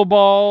wiffle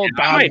ball,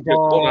 I might just,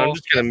 hold on, I'm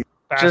just gonna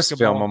Just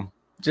film them.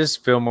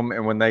 Just film them,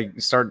 and when they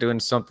start doing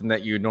something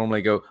that you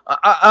normally go,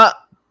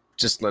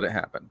 just let it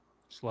happen.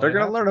 let They're it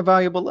gonna happen. learn a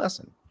valuable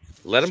lesson.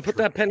 let them put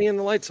that penny in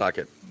the light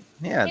socket.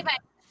 Yeah, Okay, bye.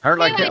 hurt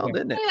like Okay, hell, bye.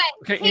 didn't it?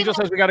 Okay, Angel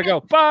says we got to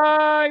go.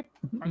 Bye.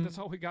 All right, that's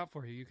all we got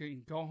for you. You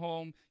can go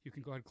home. You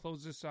can go ahead and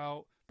close this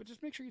out. But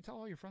just make sure you tell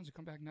all your friends to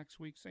come back next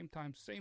week. Same time, same